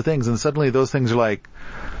those kinds of things. And suddenly those things are like,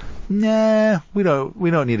 nah, we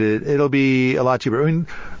don't need it. It'll be a lot cheaper. I mean,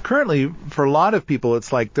 currently for a lot of people,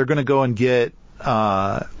 it's like they're going to go and get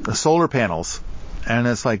solar panels. And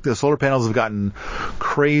it's like the solar panels have gotten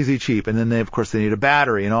crazy cheap. And then of course they need a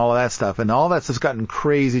battery and all of that stuff. And all that stuff's gotten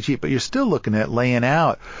crazy cheap. But you're still looking at laying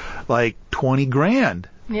out like $20,000.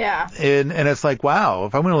 Yeah. And it's like, wow,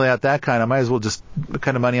 if I'm going to lay out that kind of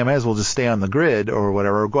money, I might as well just stay on the grid or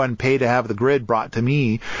whatever, or go ahead and pay to have the grid brought to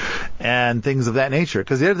me and things of that nature.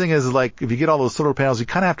 Because the other thing is like, if you get all those solar panels, you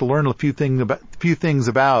kind of have to learn a few things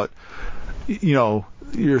about,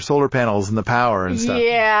 your solar panels and the power and stuff.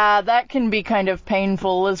 Yeah, that can be kind of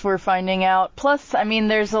painful as we're finding out. Plus, I mean,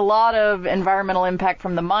 there's a lot of environmental impact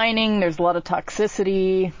from the mining. There's a lot of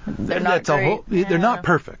toxicity. They're not great. They're not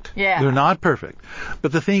perfect. Yeah. They're not perfect.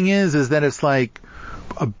 But the thing is that it's like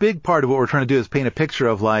a big part of what we're trying to do is paint a picture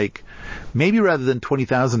of like maybe rather than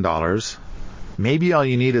 $20,000, maybe all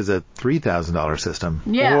you need is a $3,000 system.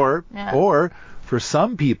 Yeah. Or for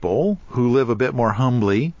some people who live a bit more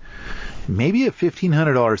humbly, maybe a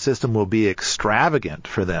 $1,500 system will be extravagant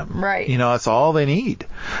for them. Right. That's all they need.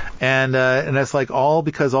 And that's like all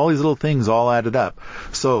because all these little things all added up.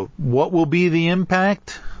 So what will be the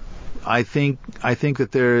impact? I think that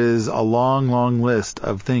there is a long, long list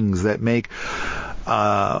of things that make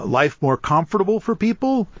life more comfortable for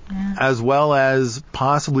people, as well as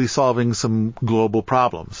possibly solving some global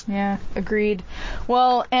problems. Yeah, agreed.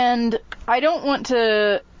 Well, and I don't want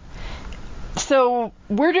to... So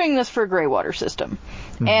we're doing this for a gray water system,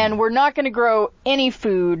 and we're not going to grow any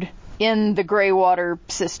food in the gray water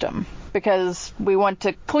system because we want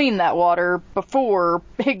to clean that water before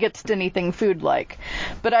it gets to anything food-like.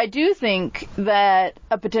 But I do think that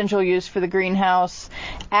a potential use for the greenhouse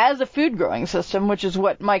as a food-growing system, which is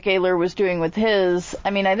what Mike Ayler was doing with his, I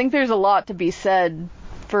mean, I think there's a lot to be said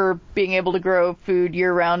for being able to grow food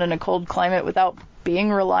year-round in a cold climate without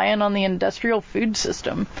being reliant on the industrial food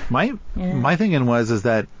system. My thinking is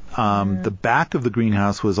that the back of the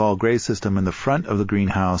greenhouse was all gray system and the front of the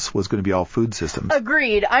greenhouse was going to be all food systems.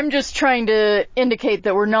 Agreed. I'm just trying to indicate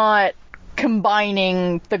that we're not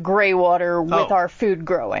combining the gray water with our food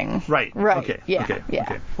growing. Right. Okay. Yeah.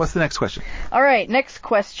 Okay. What's the next question? All right. Next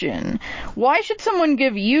question. Why should someone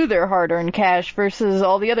give you their hard-earned cash versus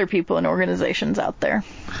all the other people and organizations out there?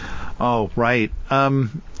 Oh, right.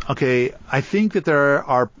 Okay, I think that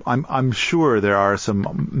I'm sure there are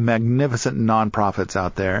some magnificent nonprofits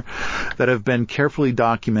out there that have been carefully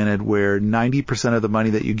documented where 90% of the money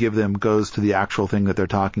that you give them goes to the actual thing that they're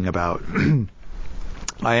talking about.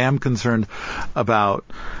 I am concerned about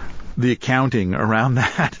the accounting around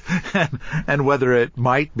that and whether it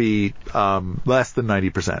might be less than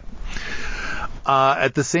 90%.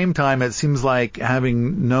 At the same time, it seems like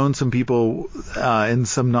having known some people in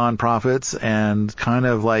some nonprofits and kind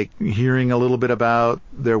of like hearing a little bit about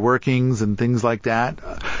their workings and things like that,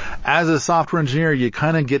 as a software engineer, you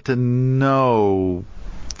kind of get to know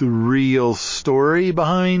the real story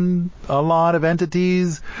behind a lot of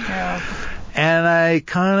entities. Yeah. And I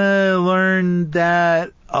kind of learned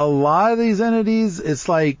that a lot of these entities, it's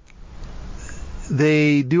like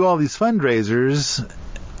they do all these fundraisers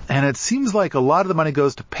And it seems like a lot of the money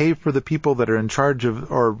goes to pay for the people that are in charge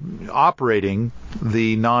of or operating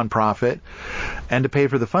the nonprofit and to pay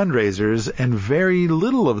for the fundraisers, and very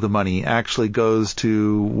little of the money actually goes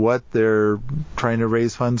to what they're trying to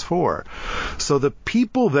raise funds for. So the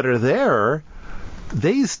people that are there,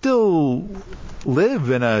 they still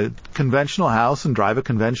live in a conventional house and drive a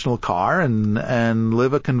conventional car and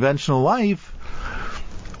live a conventional life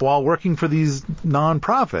while working for these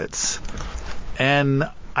nonprofits. And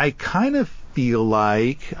I kind of feel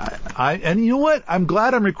like and you know what? I'm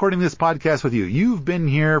glad I'm recording this podcast with you. You've been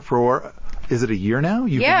here for, is it a year now?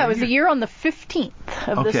 It was a year on the 15th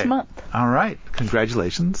of this month. All right.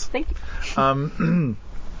 Congratulations. Thank you.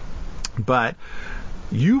 But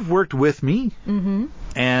you've worked with me,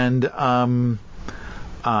 and I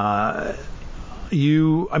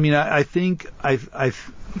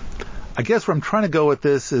guess where I'm trying to go with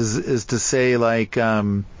this is to say, like,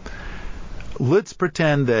 let's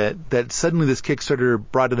pretend that suddenly this Kickstarter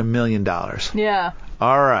brought in $1 million. Yeah.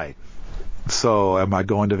 All right. So am I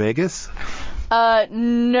going to Vegas?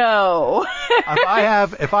 No.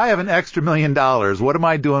 if I have an extra $1 million, what am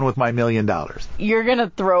I doing with my $1 million? You're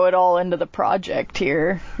gonna throw it all into the project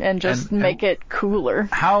here and just make it cooler.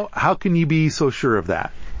 How can you be so sure of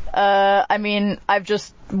that? I mean, I've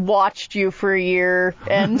just watched you for a year,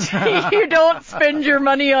 and you don't spend your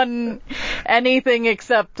money on anything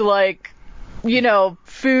except, like,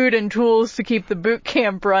 food and tools to keep the boot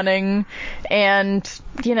camp running, and,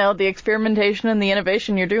 the experimentation and the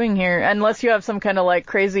innovation you're doing here, unless you have some kind of, like,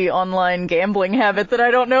 crazy online gambling habit that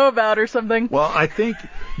I don't know about or something. Well, I think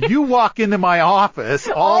you walk into my office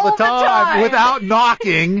all the time without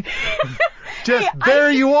knocking. Just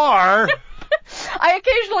there you are. I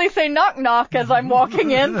occasionally say knock knock as I'm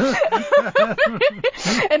walking in. And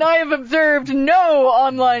I have observed no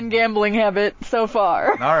online gambling habit so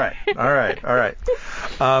far. All right.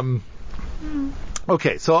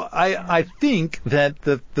 Okay, so I think that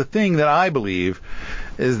the thing that I believe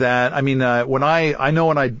is that, I mean, when I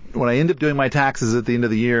end up doing my taxes at the end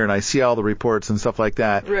of the year and I see all the reports and stuff like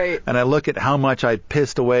that, right, and I look at how much I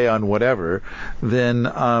pissed away on whatever, then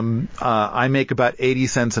I make about 80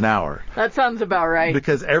 cents an hour. That sounds about right.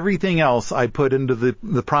 Because everything else I put into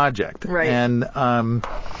the project. Right. And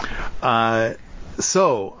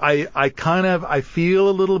so I feel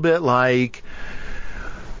a little bit like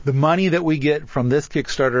the money that we get from this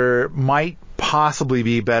Kickstarter might possibly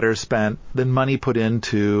be better spent than money put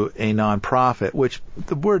into a nonprofit, which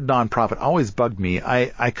the word nonprofit always bugged me.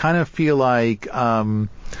 I kind of feel like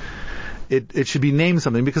it should be named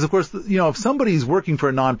something, because, of course, if somebody's working for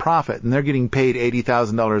a nonprofit and they're getting paid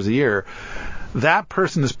 $80,000 a year, that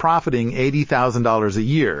person is profiting $80,000 a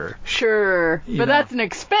year. Sure. But that's an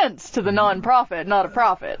expense to the nonprofit, not a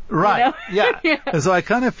profit. Right. Yeah. And so I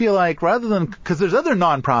kind of feel like, rather than, because there's other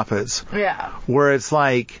nonprofits where it's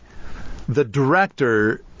like the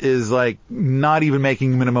director is like not even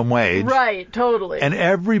making minimum wage. Right, totally. And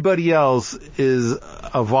everybody else is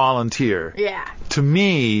a volunteer. Yeah. To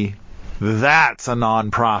me, that's a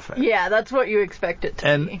nonprofit. Yeah, that's what you expect it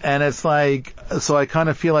to be. And it's like, so I kind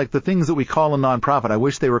of feel like the things that we call a nonprofit, I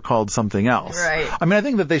wish they were called something else. Right. I mean, I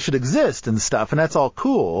think that they should exist and stuff, and that's all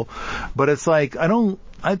cool, but it's like, I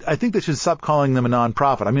think they should stop calling them a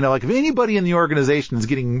nonprofit. I mean, like, if anybody in the organization is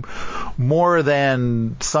getting more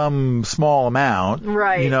than some small amount,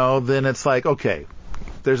 right, then it's like, okay,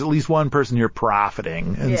 there's at least one person you're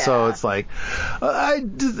profiting. And so it's like,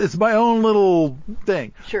 it's my own little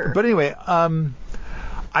thing. Sure. But anyway,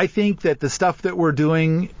 I think that the stuff that we're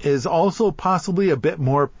doing is also possibly a bit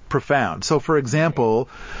more profound. So, for example,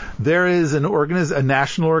 there is a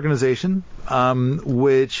national organization,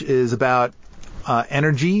 which is about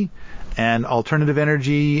energy and alternative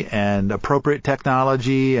energy and appropriate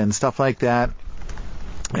technology and stuff like that.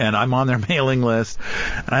 And I'm on their mailing list.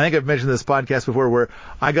 And I think I've mentioned this podcast before, where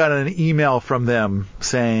I got an email from them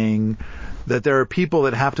saying that there are people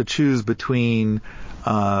that have to choose between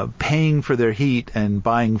paying for their heat and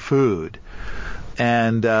buying food.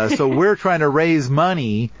 And so we're trying to raise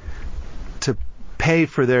money to pay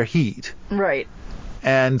for their heat. Right.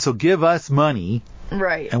 And so give us money.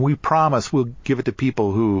 Right. And we promise we'll give it to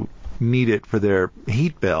people who need it for their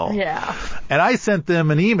heat bill. Yeah. And I sent them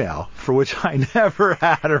an email for which I never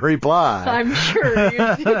had a reply. I'm sure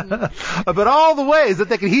you didn't. But all the ways that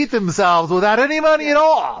they could heat themselves without any money at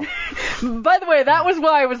all. By the way, that was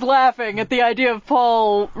why I was laughing at the idea of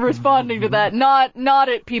Paul responding to that, not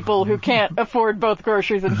at people who can't afford both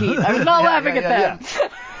groceries and heat. I was not laughing at them. Yeah.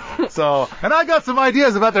 So, and I got some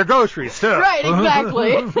ideas about their groceries too. Right,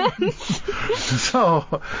 exactly.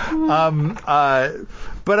 So,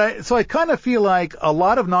 So I kind of feel like a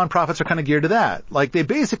lot of nonprofits are kind of geared to that. Like they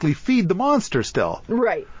basically feed the monster still.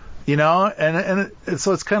 Right. You know, and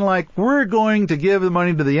so it's kind of like we're going to give the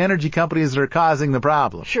money to the energy companies that are causing the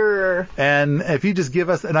problem. Sure. And if you just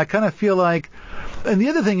give us, and I kind of feel like, and the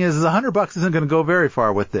other thing is $100 isn't going to go very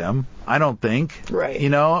far with them. I don't think. Right. You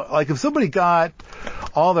know, like if somebody got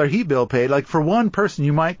all their heat bill paid, like for one person,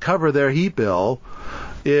 you might cover their heat bill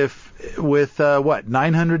with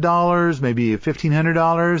 $900, maybe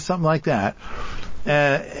 $1,500, something like that,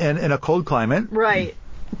 and in a cold climate. Right.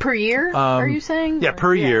 Per year, are you saying? Yeah,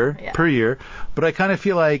 per year. But I kind of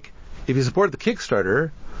feel like if you support the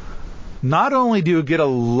Kickstarter, not only do you get a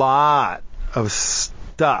lot of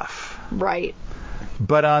stuff. Right.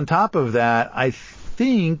 But on top of that, I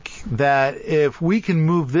think that if we can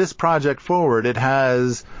move this project forward, it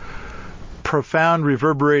has profound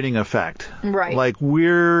reverberating effect. Right. Like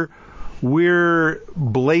we're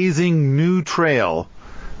blazing new trail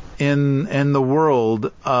in the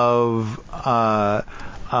world of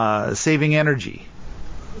saving energy,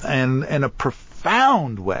 and in a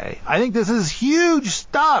profound way. I think this is huge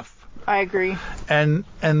stuff. I agree. And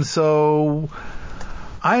so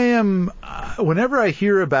I am, whenever I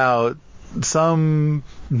hear about some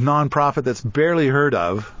nonprofit that's barely heard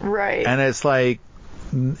of, right, and it's like,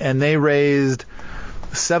 and they raised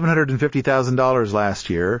 $750,000 last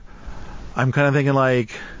year, I'm kind of thinking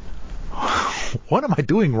like, what am I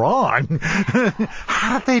doing wrong?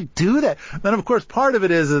 How did they do that? Then, of course, part of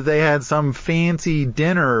it is that they had some fancy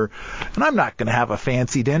dinner, and I'm not going to have a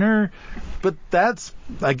fancy dinner, but that's,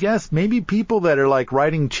 I guess, maybe people that are like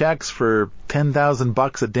writing checks for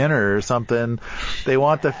 $10,000 a dinner or something, they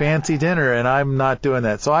want the fancy dinner, and I'm not doing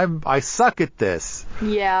that. So I suck at this.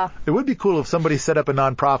 Yeah. It would be cool if somebody set up a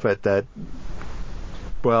nonprofit that,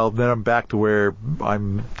 well, then I'm back to where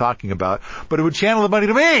I'm talking about, but it would channel the money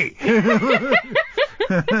to me.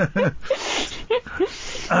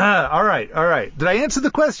 All right. Did I answer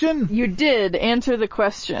the question? You did answer the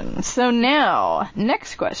question. So now,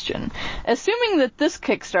 next question. Assuming that this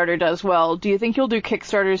Kickstarter does well, do you think you'll do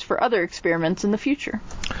Kickstarters for other experiments in the future?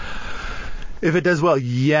 If it does well,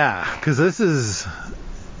 yeah, because this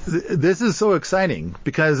is so exciting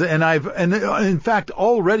because, and in fact,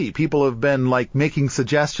 already people have been like making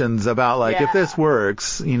suggestions about like, if this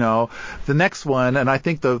works, you know, the next one, and I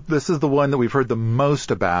think this is the one that we've heard the most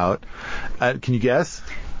about. Can you guess?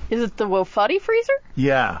 Is it the Wofati freezer?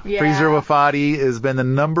 Yeah. Freezer Wofati has been the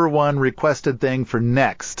number one requested thing for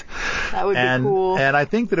next. That would be cool. And I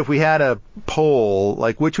think that if we had a poll,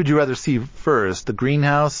 like which would you rather see first, the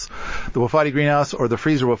greenhouse, the Wofati greenhouse, or the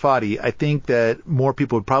freezer Wofati, I think that more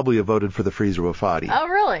people would probably have voted for the freezer Wofati. Oh,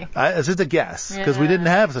 really? It's just a guess, because we didn't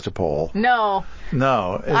have such a poll. No.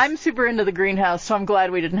 I'm super into the greenhouse, so I'm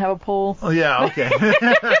glad we didn't have a poll. Oh, yeah, okay.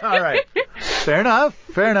 All right. Fair enough.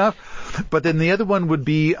 But then the other one would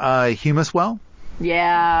be humus well.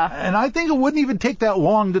 Yeah. And I think it wouldn't even take that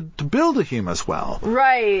long to build a humus well.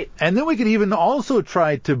 Right. And then we could even also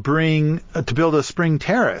try to build a spring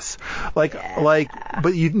terrace.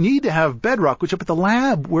 But you need to have bedrock, which up at the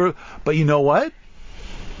lab, but you know what?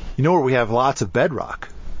 You know where we have lots of bedrock?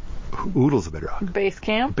 Oodles of bedrock. Base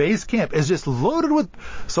camp is just loaded with,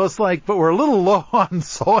 so it's like, but we're a little low on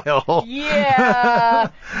soil. Yeah.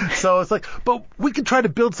 So it's like, but we could try to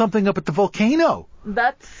build something up at the volcano.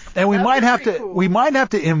 We might have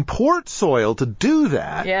to import soil to do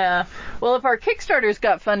that. Yeah. Well, if our Kickstarters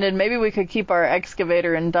got funded, maybe we could keep our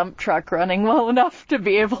excavator and dump truck running well enough to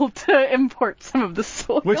be able to import some of the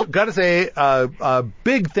soil. Which, gotta say,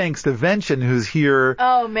 big thanks to Vention, who's here.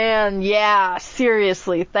 Oh man, yeah,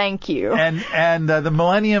 seriously, thank you. And the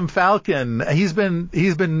Millennium Falcon, he's been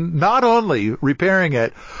not only repairing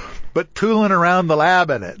it, but tooling around the lab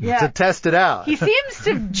in it to test it out. He seems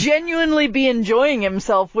to genuinely be enjoying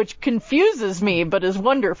himself, which confuses me, but is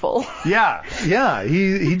wonderful. Yeah.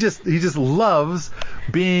 He just loves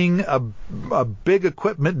being a big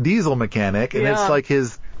equipment diesel mechanic, and it's like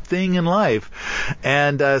his thing in life.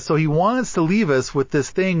 And so he wants to leave us with this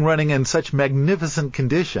thing running in such magnificent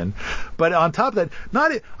condition. But on top of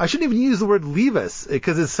that, I shouldn't even use the word leave us,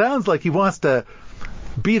 because it sounds like he wants to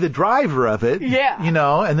be the driver of it, you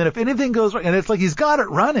know, and then if anything goes wrong, and it's like he's got it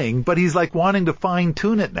running, but he's like wanting to fine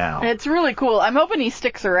tune it now. It's really cool. I'm hoping he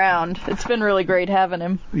sticks around. It's been really great having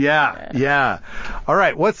him. Yeah. All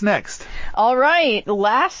right, what's next? All right,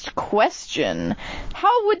 last question.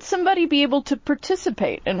 How would somebody be able to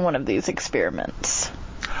participate in one of these experiments?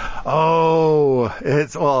 Oh,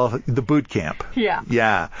 the boot camp.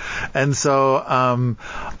 Yeah. And so,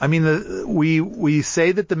 we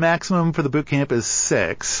say that the maximum for the boot camp is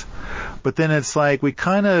 6, but then it's like we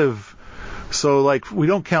kind of So, like, we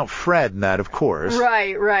don't count Fred in that, of course.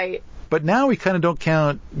 Right. But now we kind of don't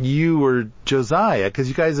count you or Josiah because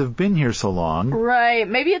you guys have been here so long. Right.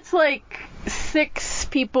 Maybe it's like 6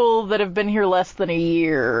 people that have been here less than a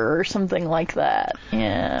year or something like that.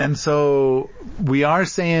 Yeah. And so we are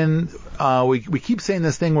saying, we keep saying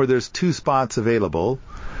this thing where there's 2 spots available.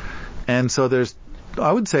 And so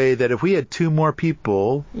I would say that if we had 2 more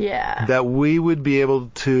people, that we would be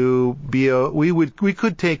able to we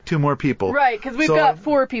could take 2 more people. Right, because we've got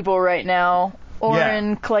 4 people right now.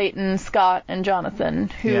 Oren, Clayton, Scott, and Jonathan,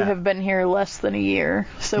 who have been here less than a year.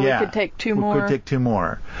 So we could take 2 more. We could take 2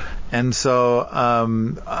 more. And so,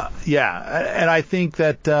 and I think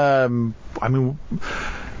that,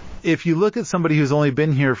 if you look at somebody who's only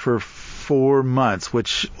been here for 4 months,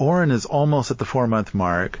 which Oren is almost at the 4-month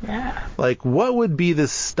mark, like, what would be the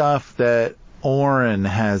stuff that Oren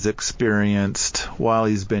has experienced while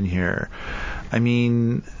he's been here? I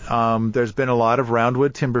mean, there's been a lot of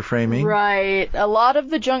roundwood timber framing. Right. A lot of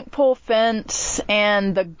the junk pole fence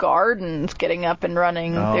and the gardens getting up and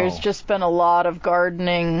running. Oh. There's just been a lot of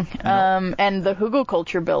gardening, and the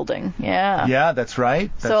hugelkultur building. Yeah. Yeah, that's right.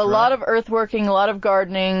 So a lot of earthworking, a lot of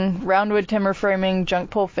gardening, roundwood timber framing, junk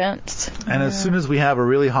pole fence. And as soon as we have a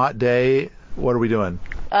really hot day, what are we doing?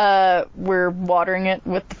 We're watering it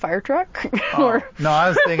with the fire truck. No, I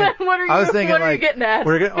was thinking. what are you getting at?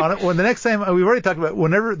 When the next time we've already talked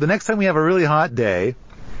about the next time we have a really hot day,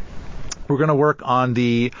 we're going to work on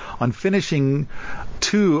finishing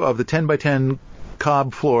 2 of the 10x10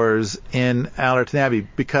 cob floors in Allerton Abbey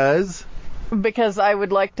because I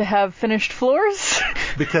would like to have finished floors.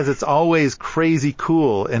 Because it's always crazy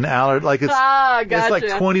cool in Allard. Like it's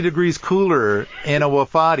like 20 degrees cooler in a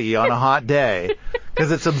Wofati on a hot day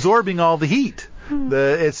because it's absorbing all the heat.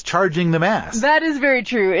 It's charging the mass. That is very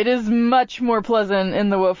true. It is much more pleasant in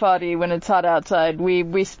the Wofati when it's hot outside.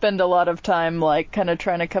 We spend a lot of time like kind of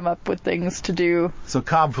trying to come up with things to do. So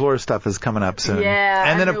cob floor stuff is coming up soon. Yeah.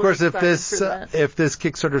 And then I'm of course really if this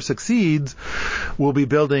Kickstarter succeeds, we'll be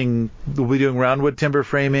doing roundwood timber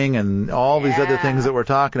framing and all these other things that we're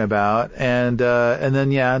talking about. And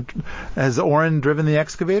then has Oren driven the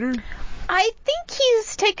excavator? I think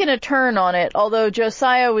he's taken a turn on it, although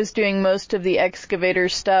Josiah was doing most of the excavator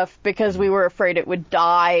stuff because we were afraid it would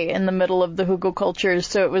die in the middle of the hugelkulturs,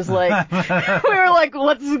 so it was like, we were like,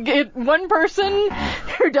 let's get one person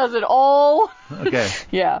who does it all. Okay.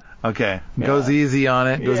 Yeah. Okay. Goes easy on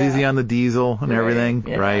it, goes easy on the diesel and everything,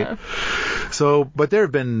 right? So, but there's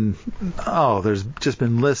just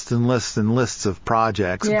been lists and lists and lists of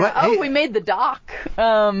projects. Yeah. But, we made the dock.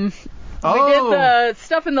 We did the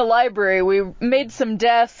stuff in the library. We made some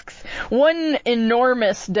desks. One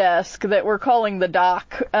enormous desk that we're calling the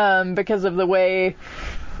dock because of the way...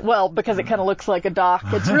 Well, because it kind of looks like a dock.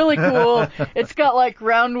 It's really cool. It's got like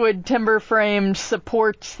roundwood timber framed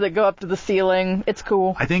supports that go up to the ceiling. It's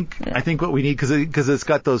cool. I think what we need, because it's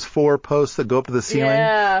got those 4 posts that go up to the ceiling,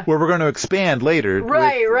 where we're going to expand later.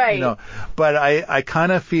 Right. But I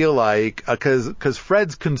kind of feel like, because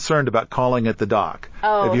Fred's concerned about calling it the dock.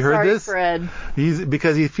 Oh, have you heard this? Fred.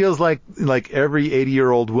 Because he feels like every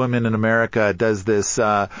 80-year-old woman in America does this,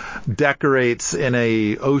 decorates in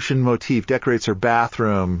a ocean motif, decorates her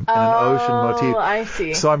bathroom in an ocean motif. Oh, I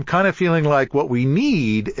see. So I'm kind of feeling like what we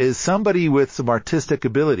need is somebody with some artistic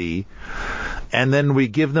ability, and then we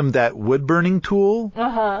give them that wood burning tool,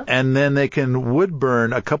 and then they can wood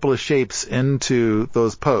burn a couple of shapes into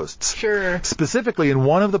those posts. Sure. Specifically, in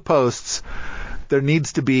one of the posts, there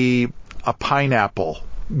needs to be a pineapple,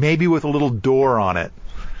 maybe with a little door on it.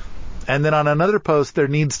 And then on another post, there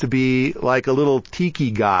needs to be like a little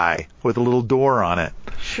tiki guy with a little door on it.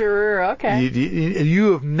 Sure, okay.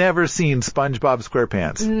 You have never seen SpongeBob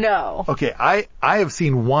SquarePants? No. Okay, I have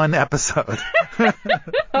seen one episode.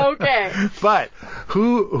 Okay. But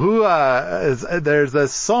there's a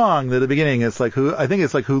song at the beginning. It's like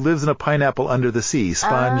who lives in a pineapple under the sea?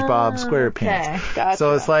 SpongeBob SquarePants. Okay, gotcha.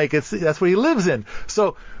 So it's like that's what he lives in.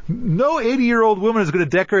 So no 80-year-old woman is going to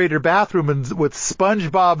decorate her bathroom with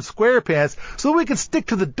SpongeBob SquarePants, so we can stick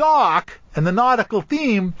to the dock and the nautical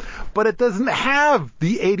theme, but it doesn't have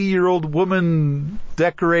the 80-year-old woman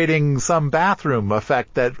decorating some bathroom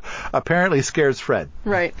effect that apparently scares Fred.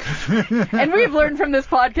 Right. And we've learned from this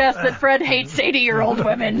podcast that Fred hates 80-year-old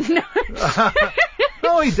women.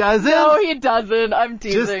 No, he doesn't. No, he doesn't. I'm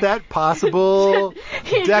teasing. Just that possible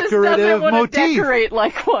he decorative just doesn't want motif. to decorate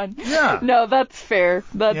like one. Yeah. No, that's fair.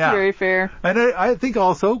 That's very fair. And I think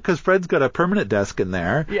also, because Fred's got a permanent desk in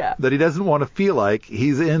there, that he doesn't want to feel like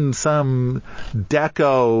he's in some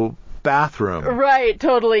deco bathroom. Right,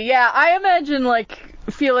 totally. Yeah, I imagine like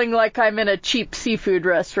feeling like I'm in a cheap seafood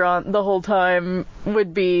restaurant the whole time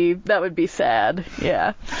would be sad.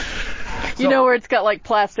 Yeah. You know, where it's got like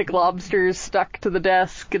plastic lobsters stuck to the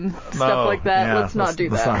desk and stuff like that. Yeah, let's not do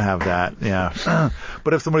that. Let's not have that. Yeah.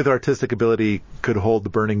 But if somebody with artistic ability could hold the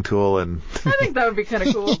burning tool and I think that would be kind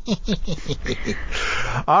of cool.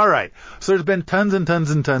 All right. So there's been tons and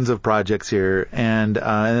tons and tons of projects here, and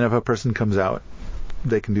then if a person comes out,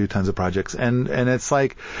 they can do tons of projects, and it's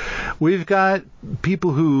like we've got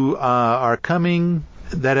people who are coming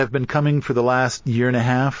that have been coming for the last year and a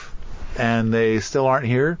half, and they still aren't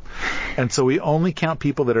here, and so we only count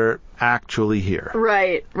people that are actually here.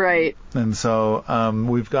 Right. And so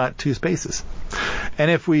we've got 2 spaces. And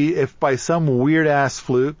if by some weird ass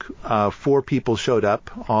fluke 4 people showed up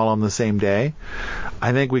all on the same day,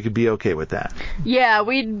 I think we could be okay with that. Yeah,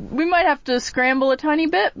 we might have to scramble a tiny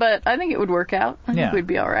bit, but I think it would work out. I think we'd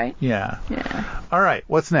be all right. Yeah. Yeah. All right.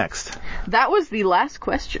 What's next? That was the last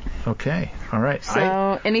question. Okay. All right.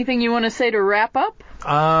 So, anything you want to say to wrap up?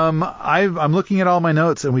 I'm looking at all my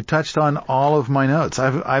notes, and we touched on all of my notes.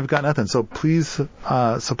 I've got nothing. So please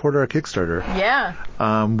support our Kickstarter. Yeah.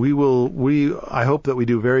 I hope that we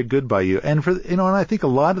do very good by you. And and I think a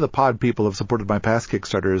lot of the pod people have supported my past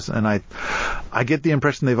Kickstarters, and I get the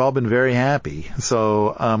impression they've all been very happy.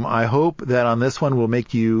 So I hope that on this one we'll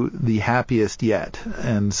make you the happiest yet.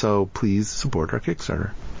 And so please support our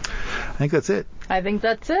Kickstarter. I think that's it. I think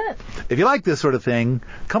that's it. If you like this sort of thing,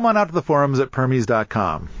 come on out to the forums at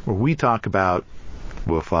Permies.com, where we talk about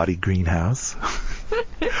Wofati Greenhouse,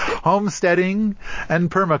 homesteading,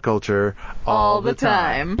 and permaculture all the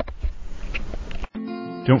time.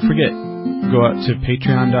 Don't forget, go out to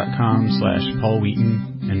patreon.com/Paul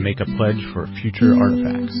Wheaton and make a pledge for future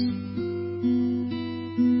artifacts.